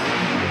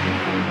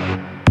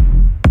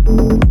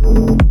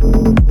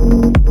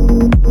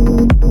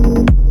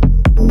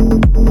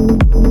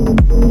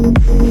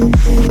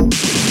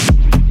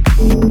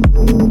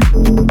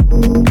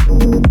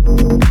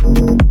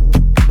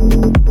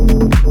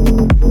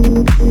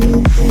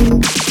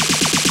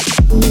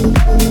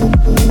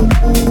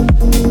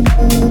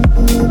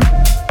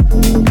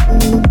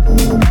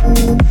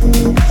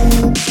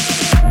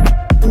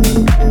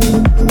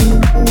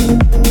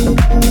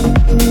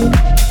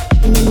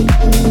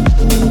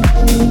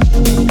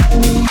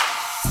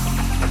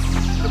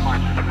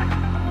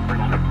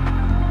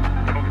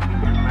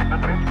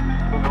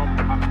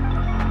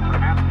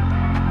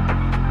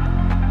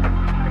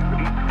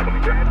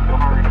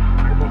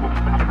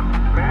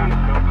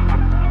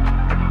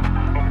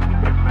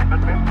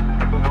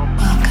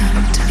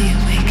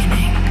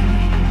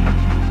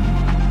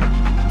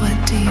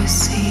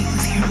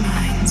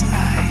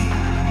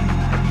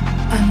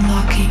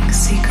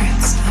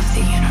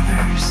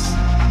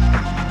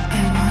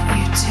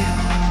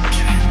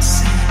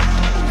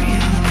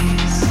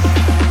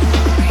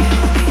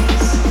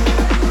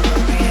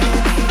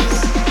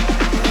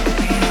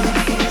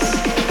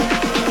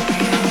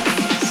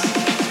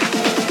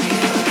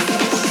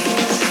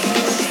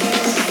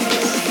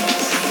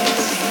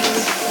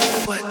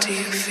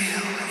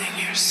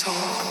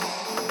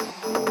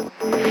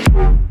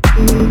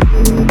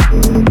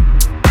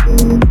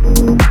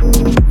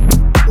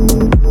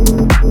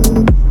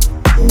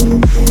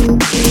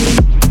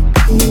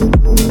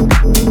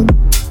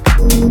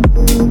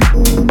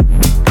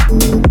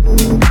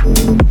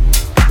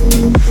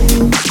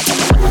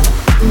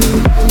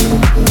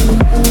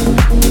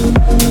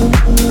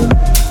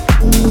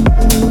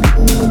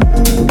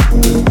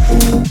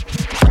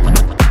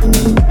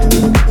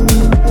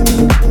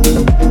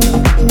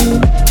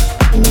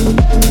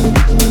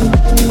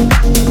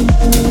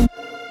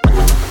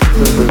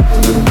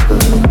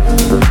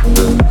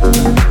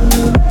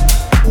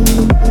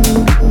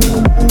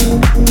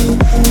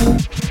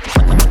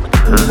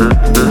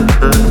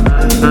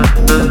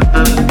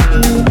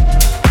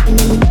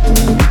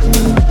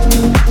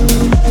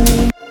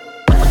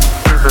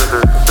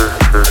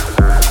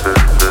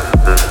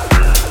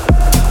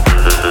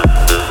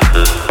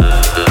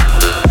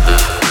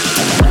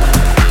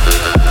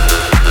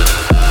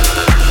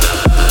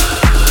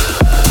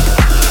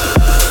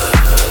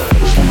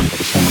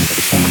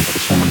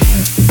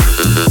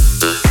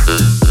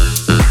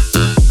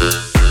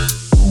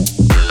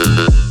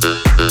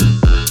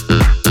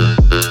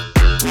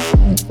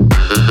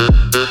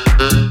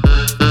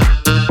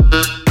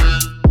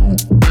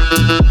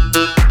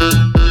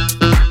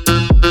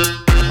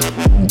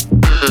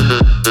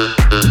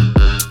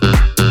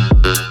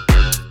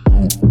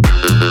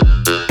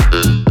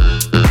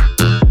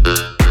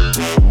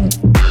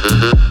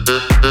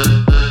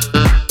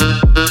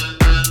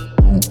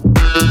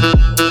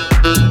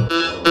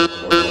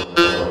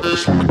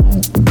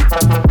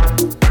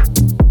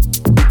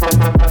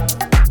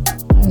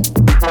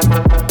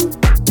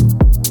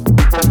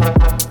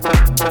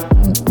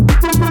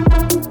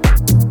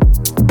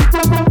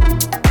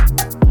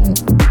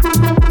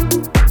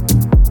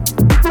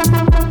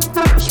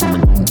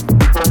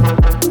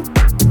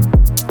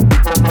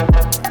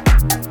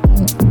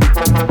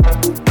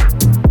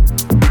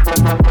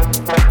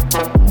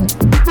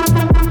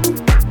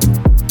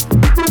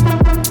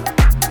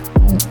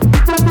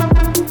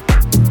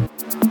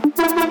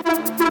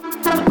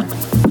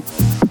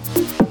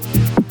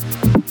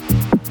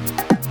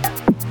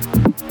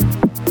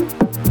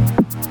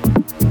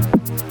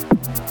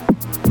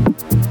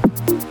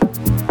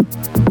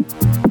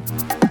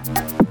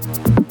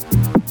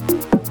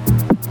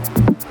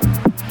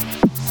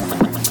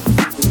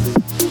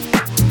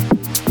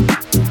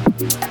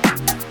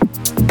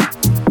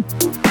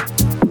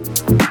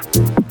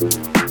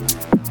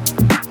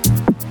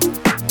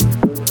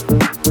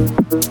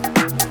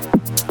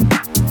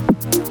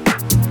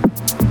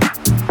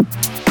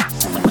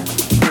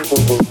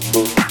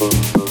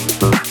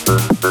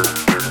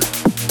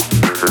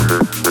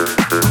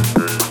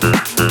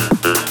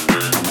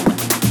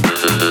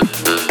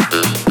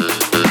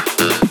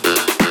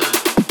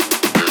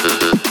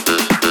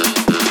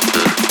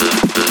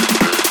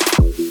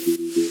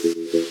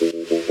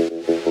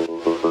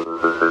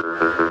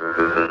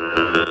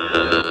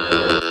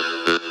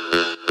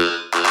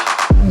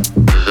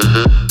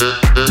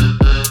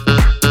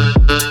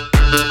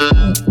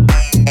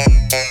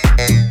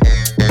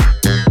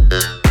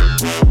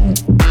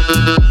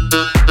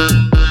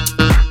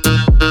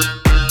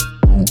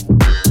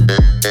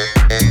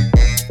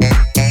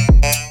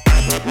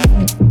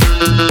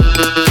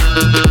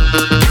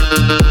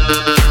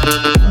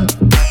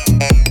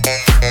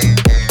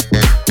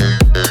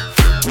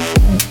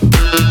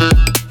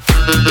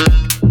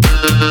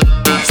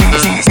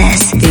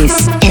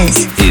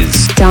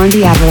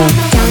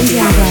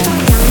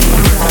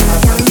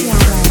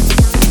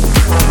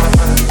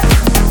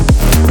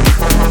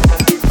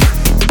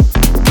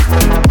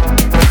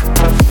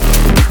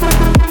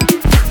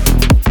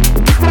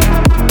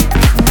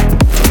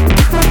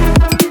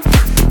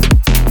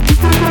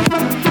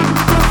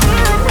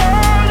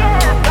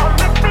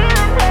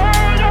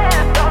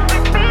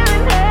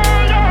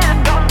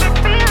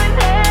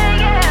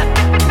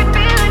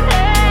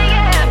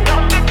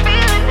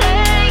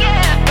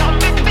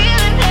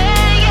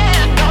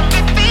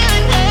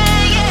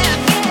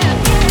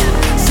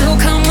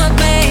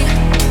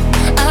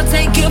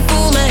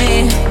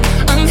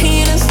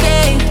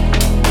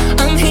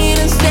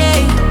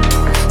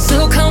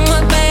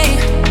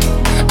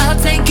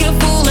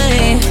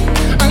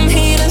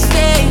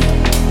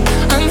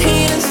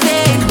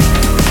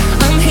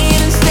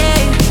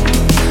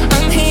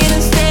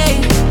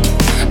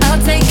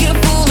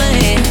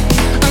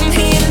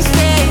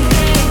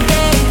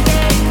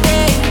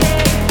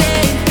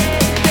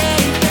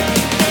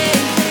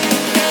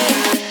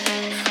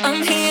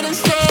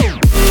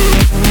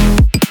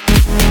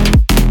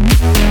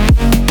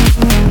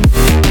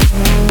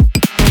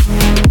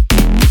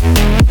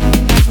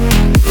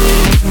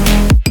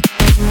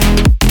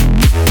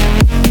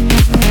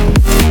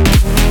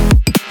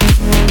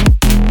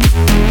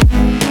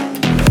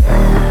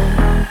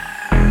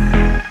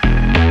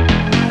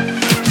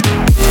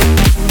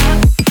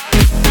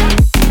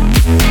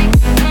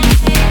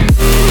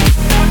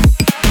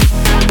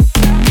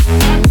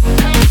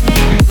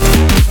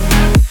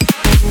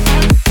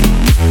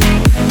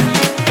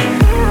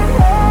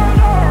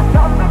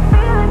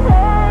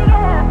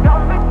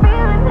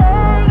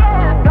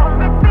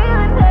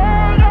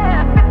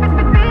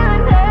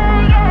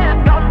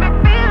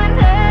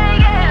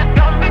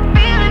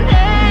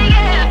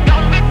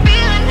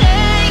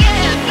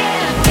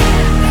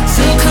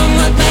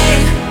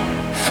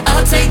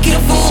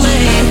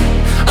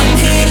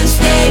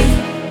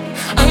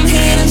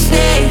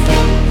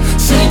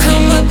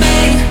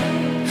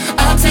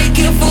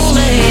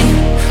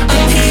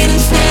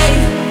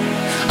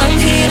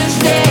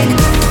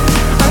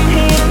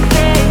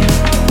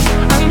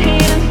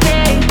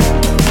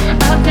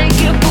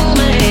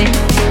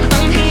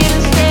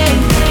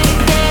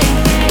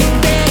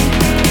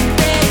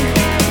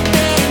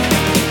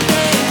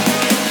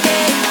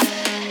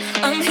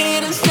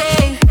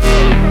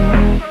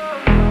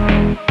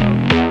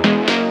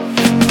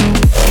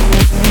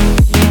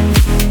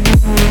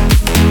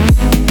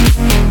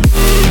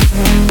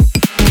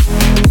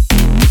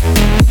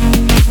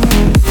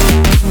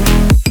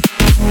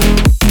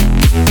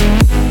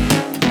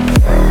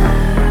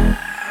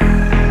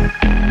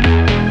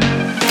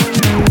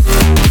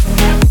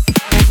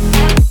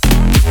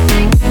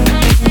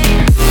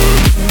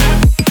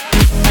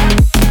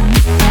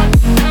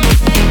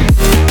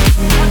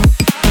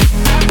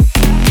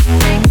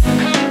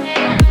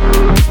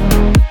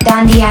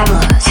 Don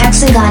Diablo's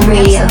Hexagon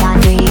Radio.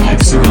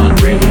 Hexagon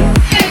Radio.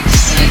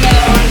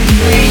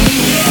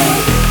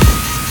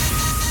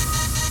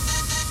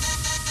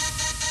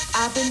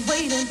 I've been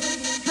waiting,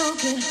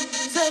 looking,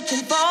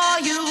 searching for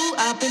you.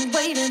 I've been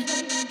waiting,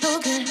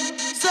 looking,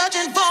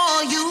 searching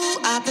for you.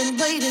 I've been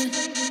waiting,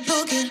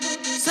 looking,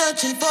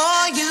 searching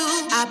for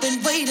you. I've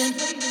been waiting,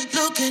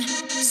 looking,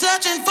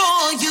 searching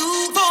for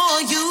you,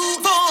 for you,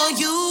 for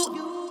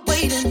you.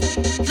 Waiting,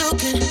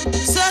 looking,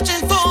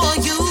 searching for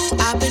you.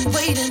 I've been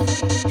waiting,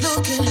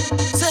 looking,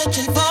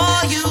 searching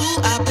for you.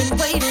 I've been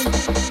waiting,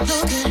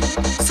 looking,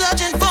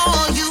 searching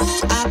for you.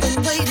 I've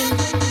been waiting,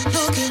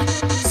 looking,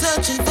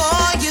 searching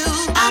for you.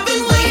 I've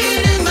been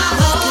waiting my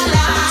whole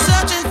life,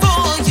 searching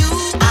for you.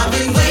 I've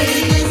been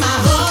waiting my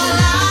whole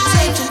life,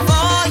 searching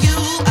for you.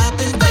 I've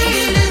been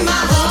waiting my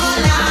whole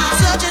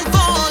life, searching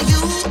for you.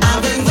 I've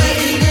been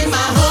waiting my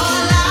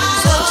whole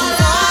life, searching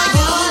for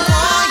you,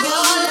 for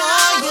you,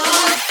 for you.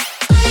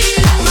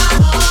 Waiting my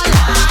whole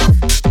life.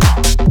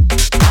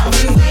 I've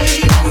been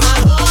waiting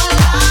my whole life.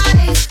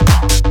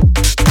 Waiting my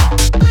whole life.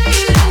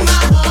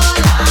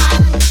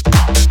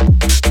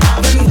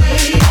 I've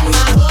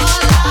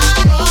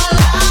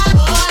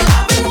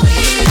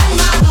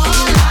been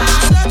waiting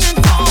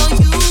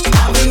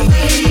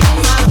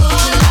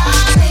my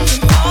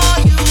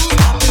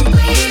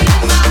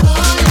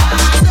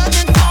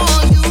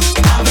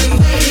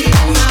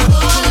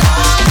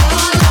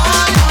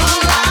whole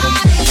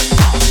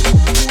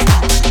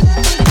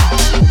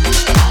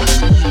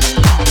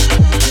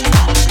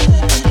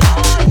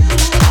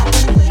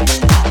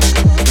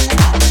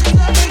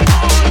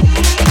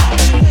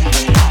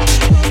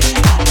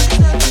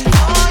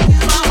life.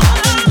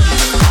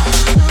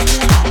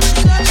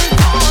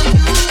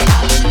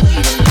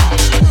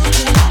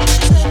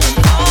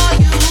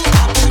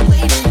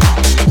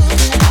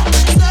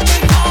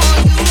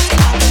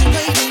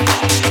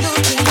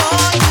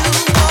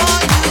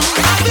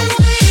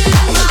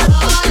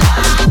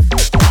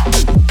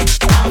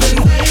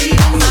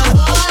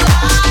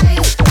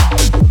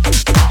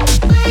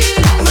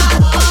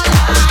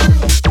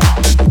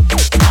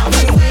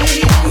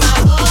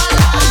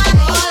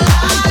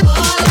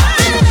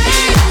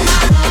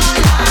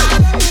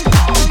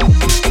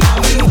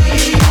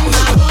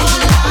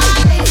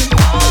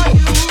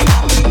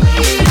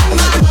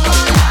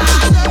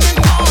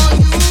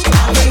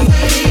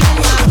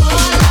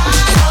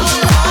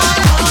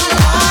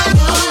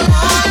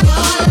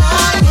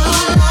 waiting my whole life,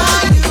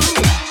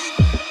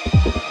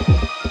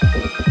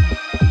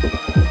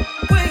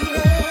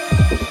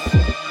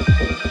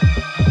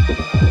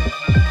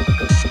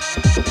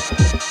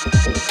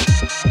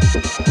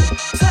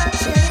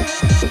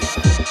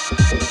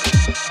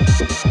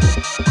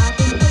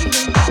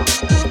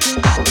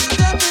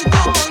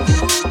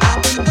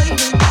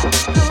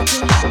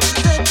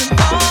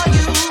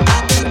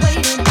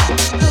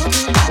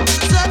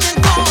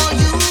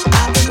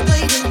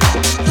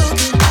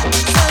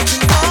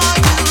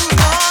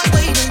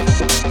 for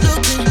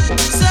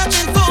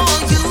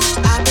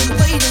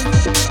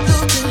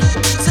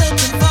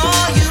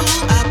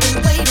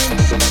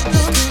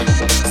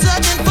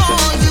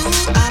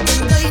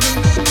you.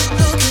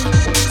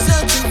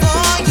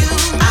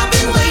 I've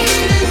been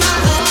waiting my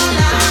whole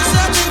life,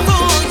 searching for you.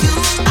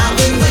 I've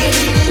been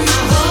waiting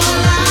my whole life,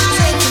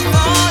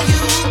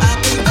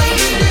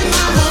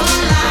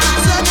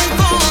 searching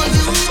for you.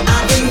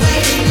 I've been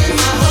waiting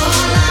my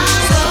whole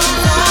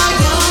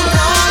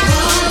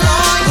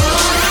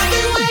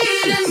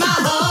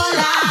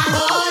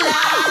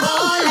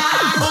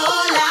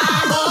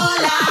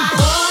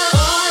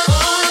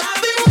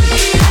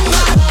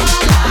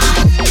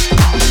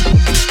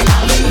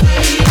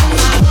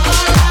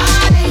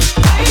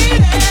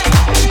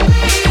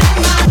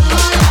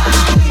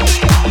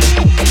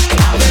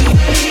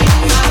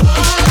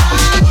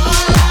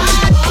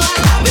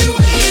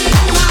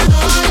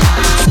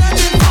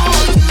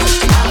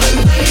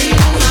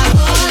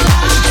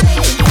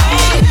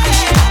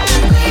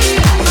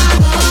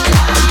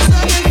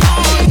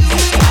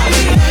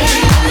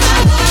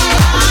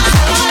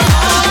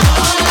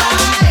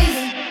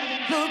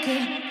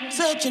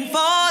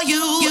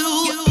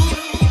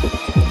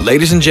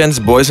Ladies and gents,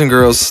 boys and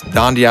girls,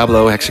 Don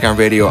Diablo, Hexagon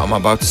Radio. I'm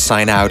about to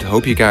sign out.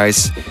 Hope you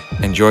guys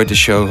enjoyed the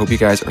show. Hope you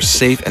guys are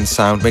safe and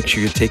sound. Make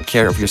sure you take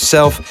care of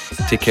yourself,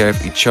 take care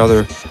of each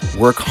other.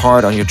 Work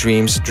hard on your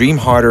dreams, dream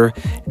harder.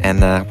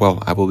 And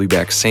well, I will be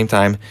back same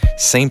time,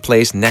 same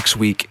place next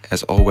week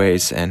as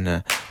always.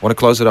 And want to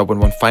close it up with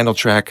one final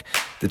track,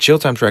 the Chill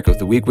Time track of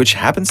the week, which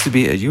happens to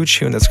be a huge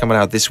tune that's coming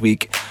out this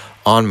week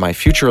on my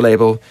future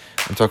label.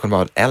 I'm talking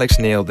about Alex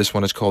Nail. This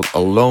one is called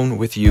Alone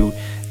With You.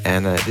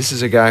 And this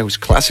is a guy who's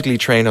classically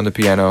trained on the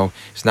piano.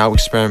 He's now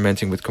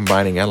experimenting with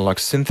combining analog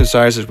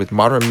synthesizers with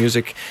modern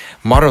music,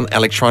 modern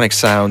electronic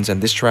sounds. And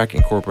this track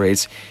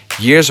incorporates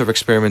years of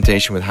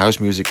experimentation with house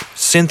music,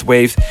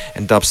 synthwave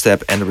and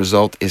dubstep. And the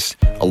result is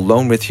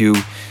Alone With You.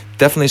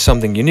 Definitely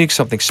something unique,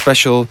 something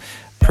special.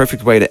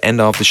 Perfect way to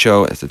end off the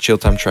show as the Chill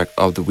Time track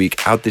of the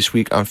week. Out this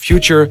week on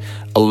Future,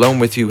 Alone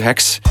With You.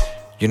 Hex,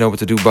 you know what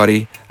to do,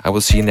 buddy. I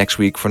will see you next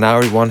week. For now,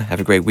 everyone,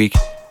 have a great week.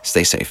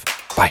 Stay safe.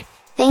 Bye.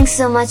 Thanks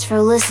so much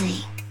for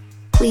listening.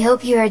 We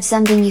hope you heard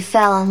something you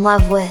fell in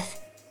love with.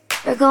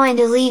 We're going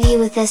to leave you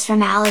with this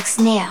from Alex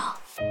Nail.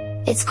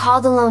 It's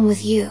called Alone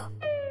With You.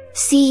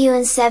 See you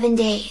in 7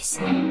 days.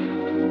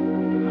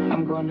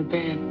 I'm going to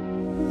bed.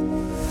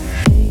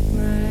 Take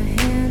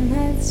my hand,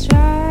 let's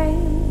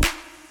drive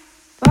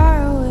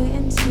far away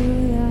into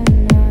the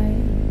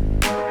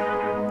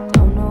night.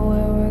 Don't know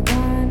where we're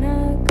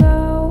gonna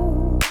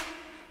go,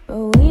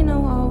 but we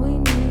know all we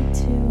need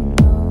to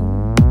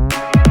know.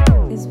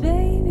 'Cause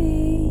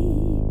baby,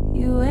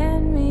 you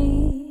and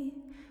me,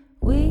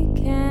 we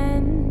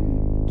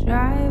can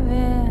drive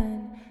it.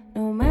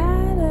 No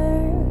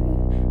matter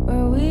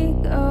where we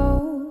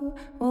go,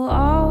 we'll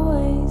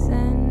always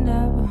end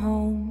up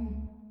home.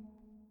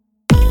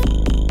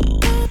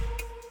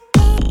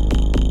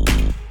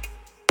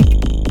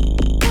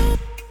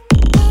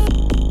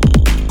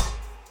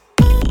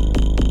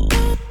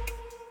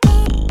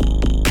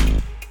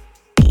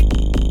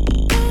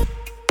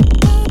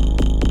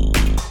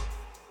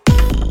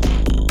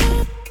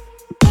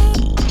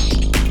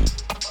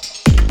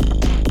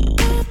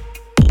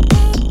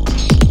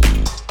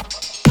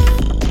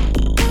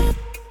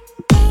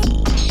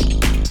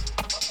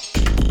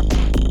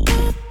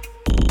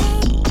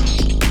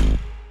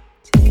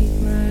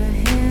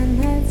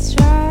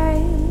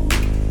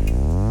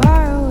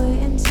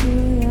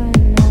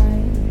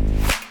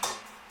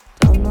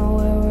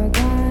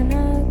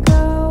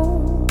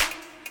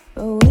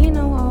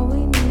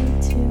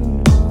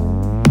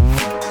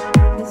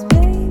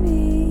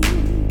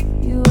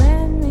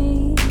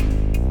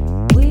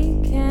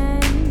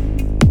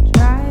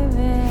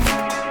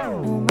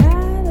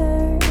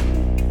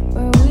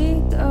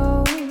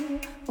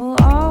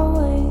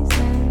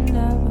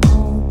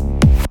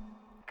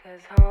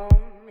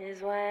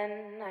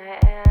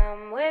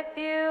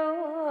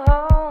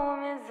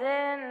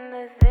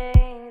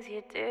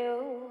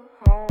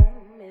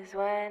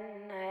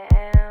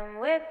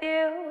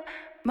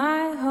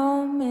 My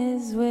home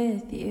is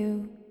with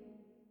you.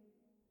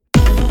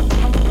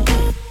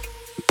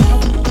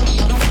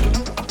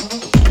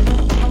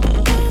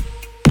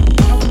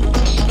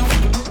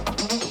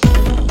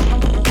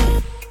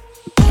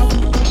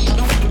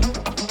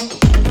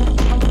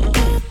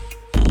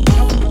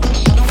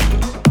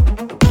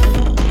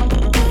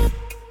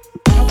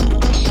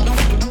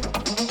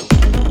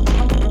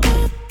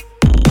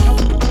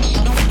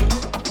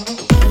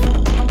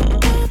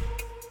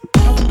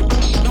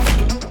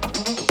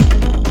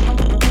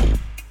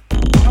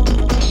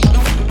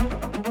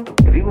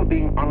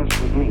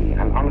 Honest with me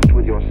and honest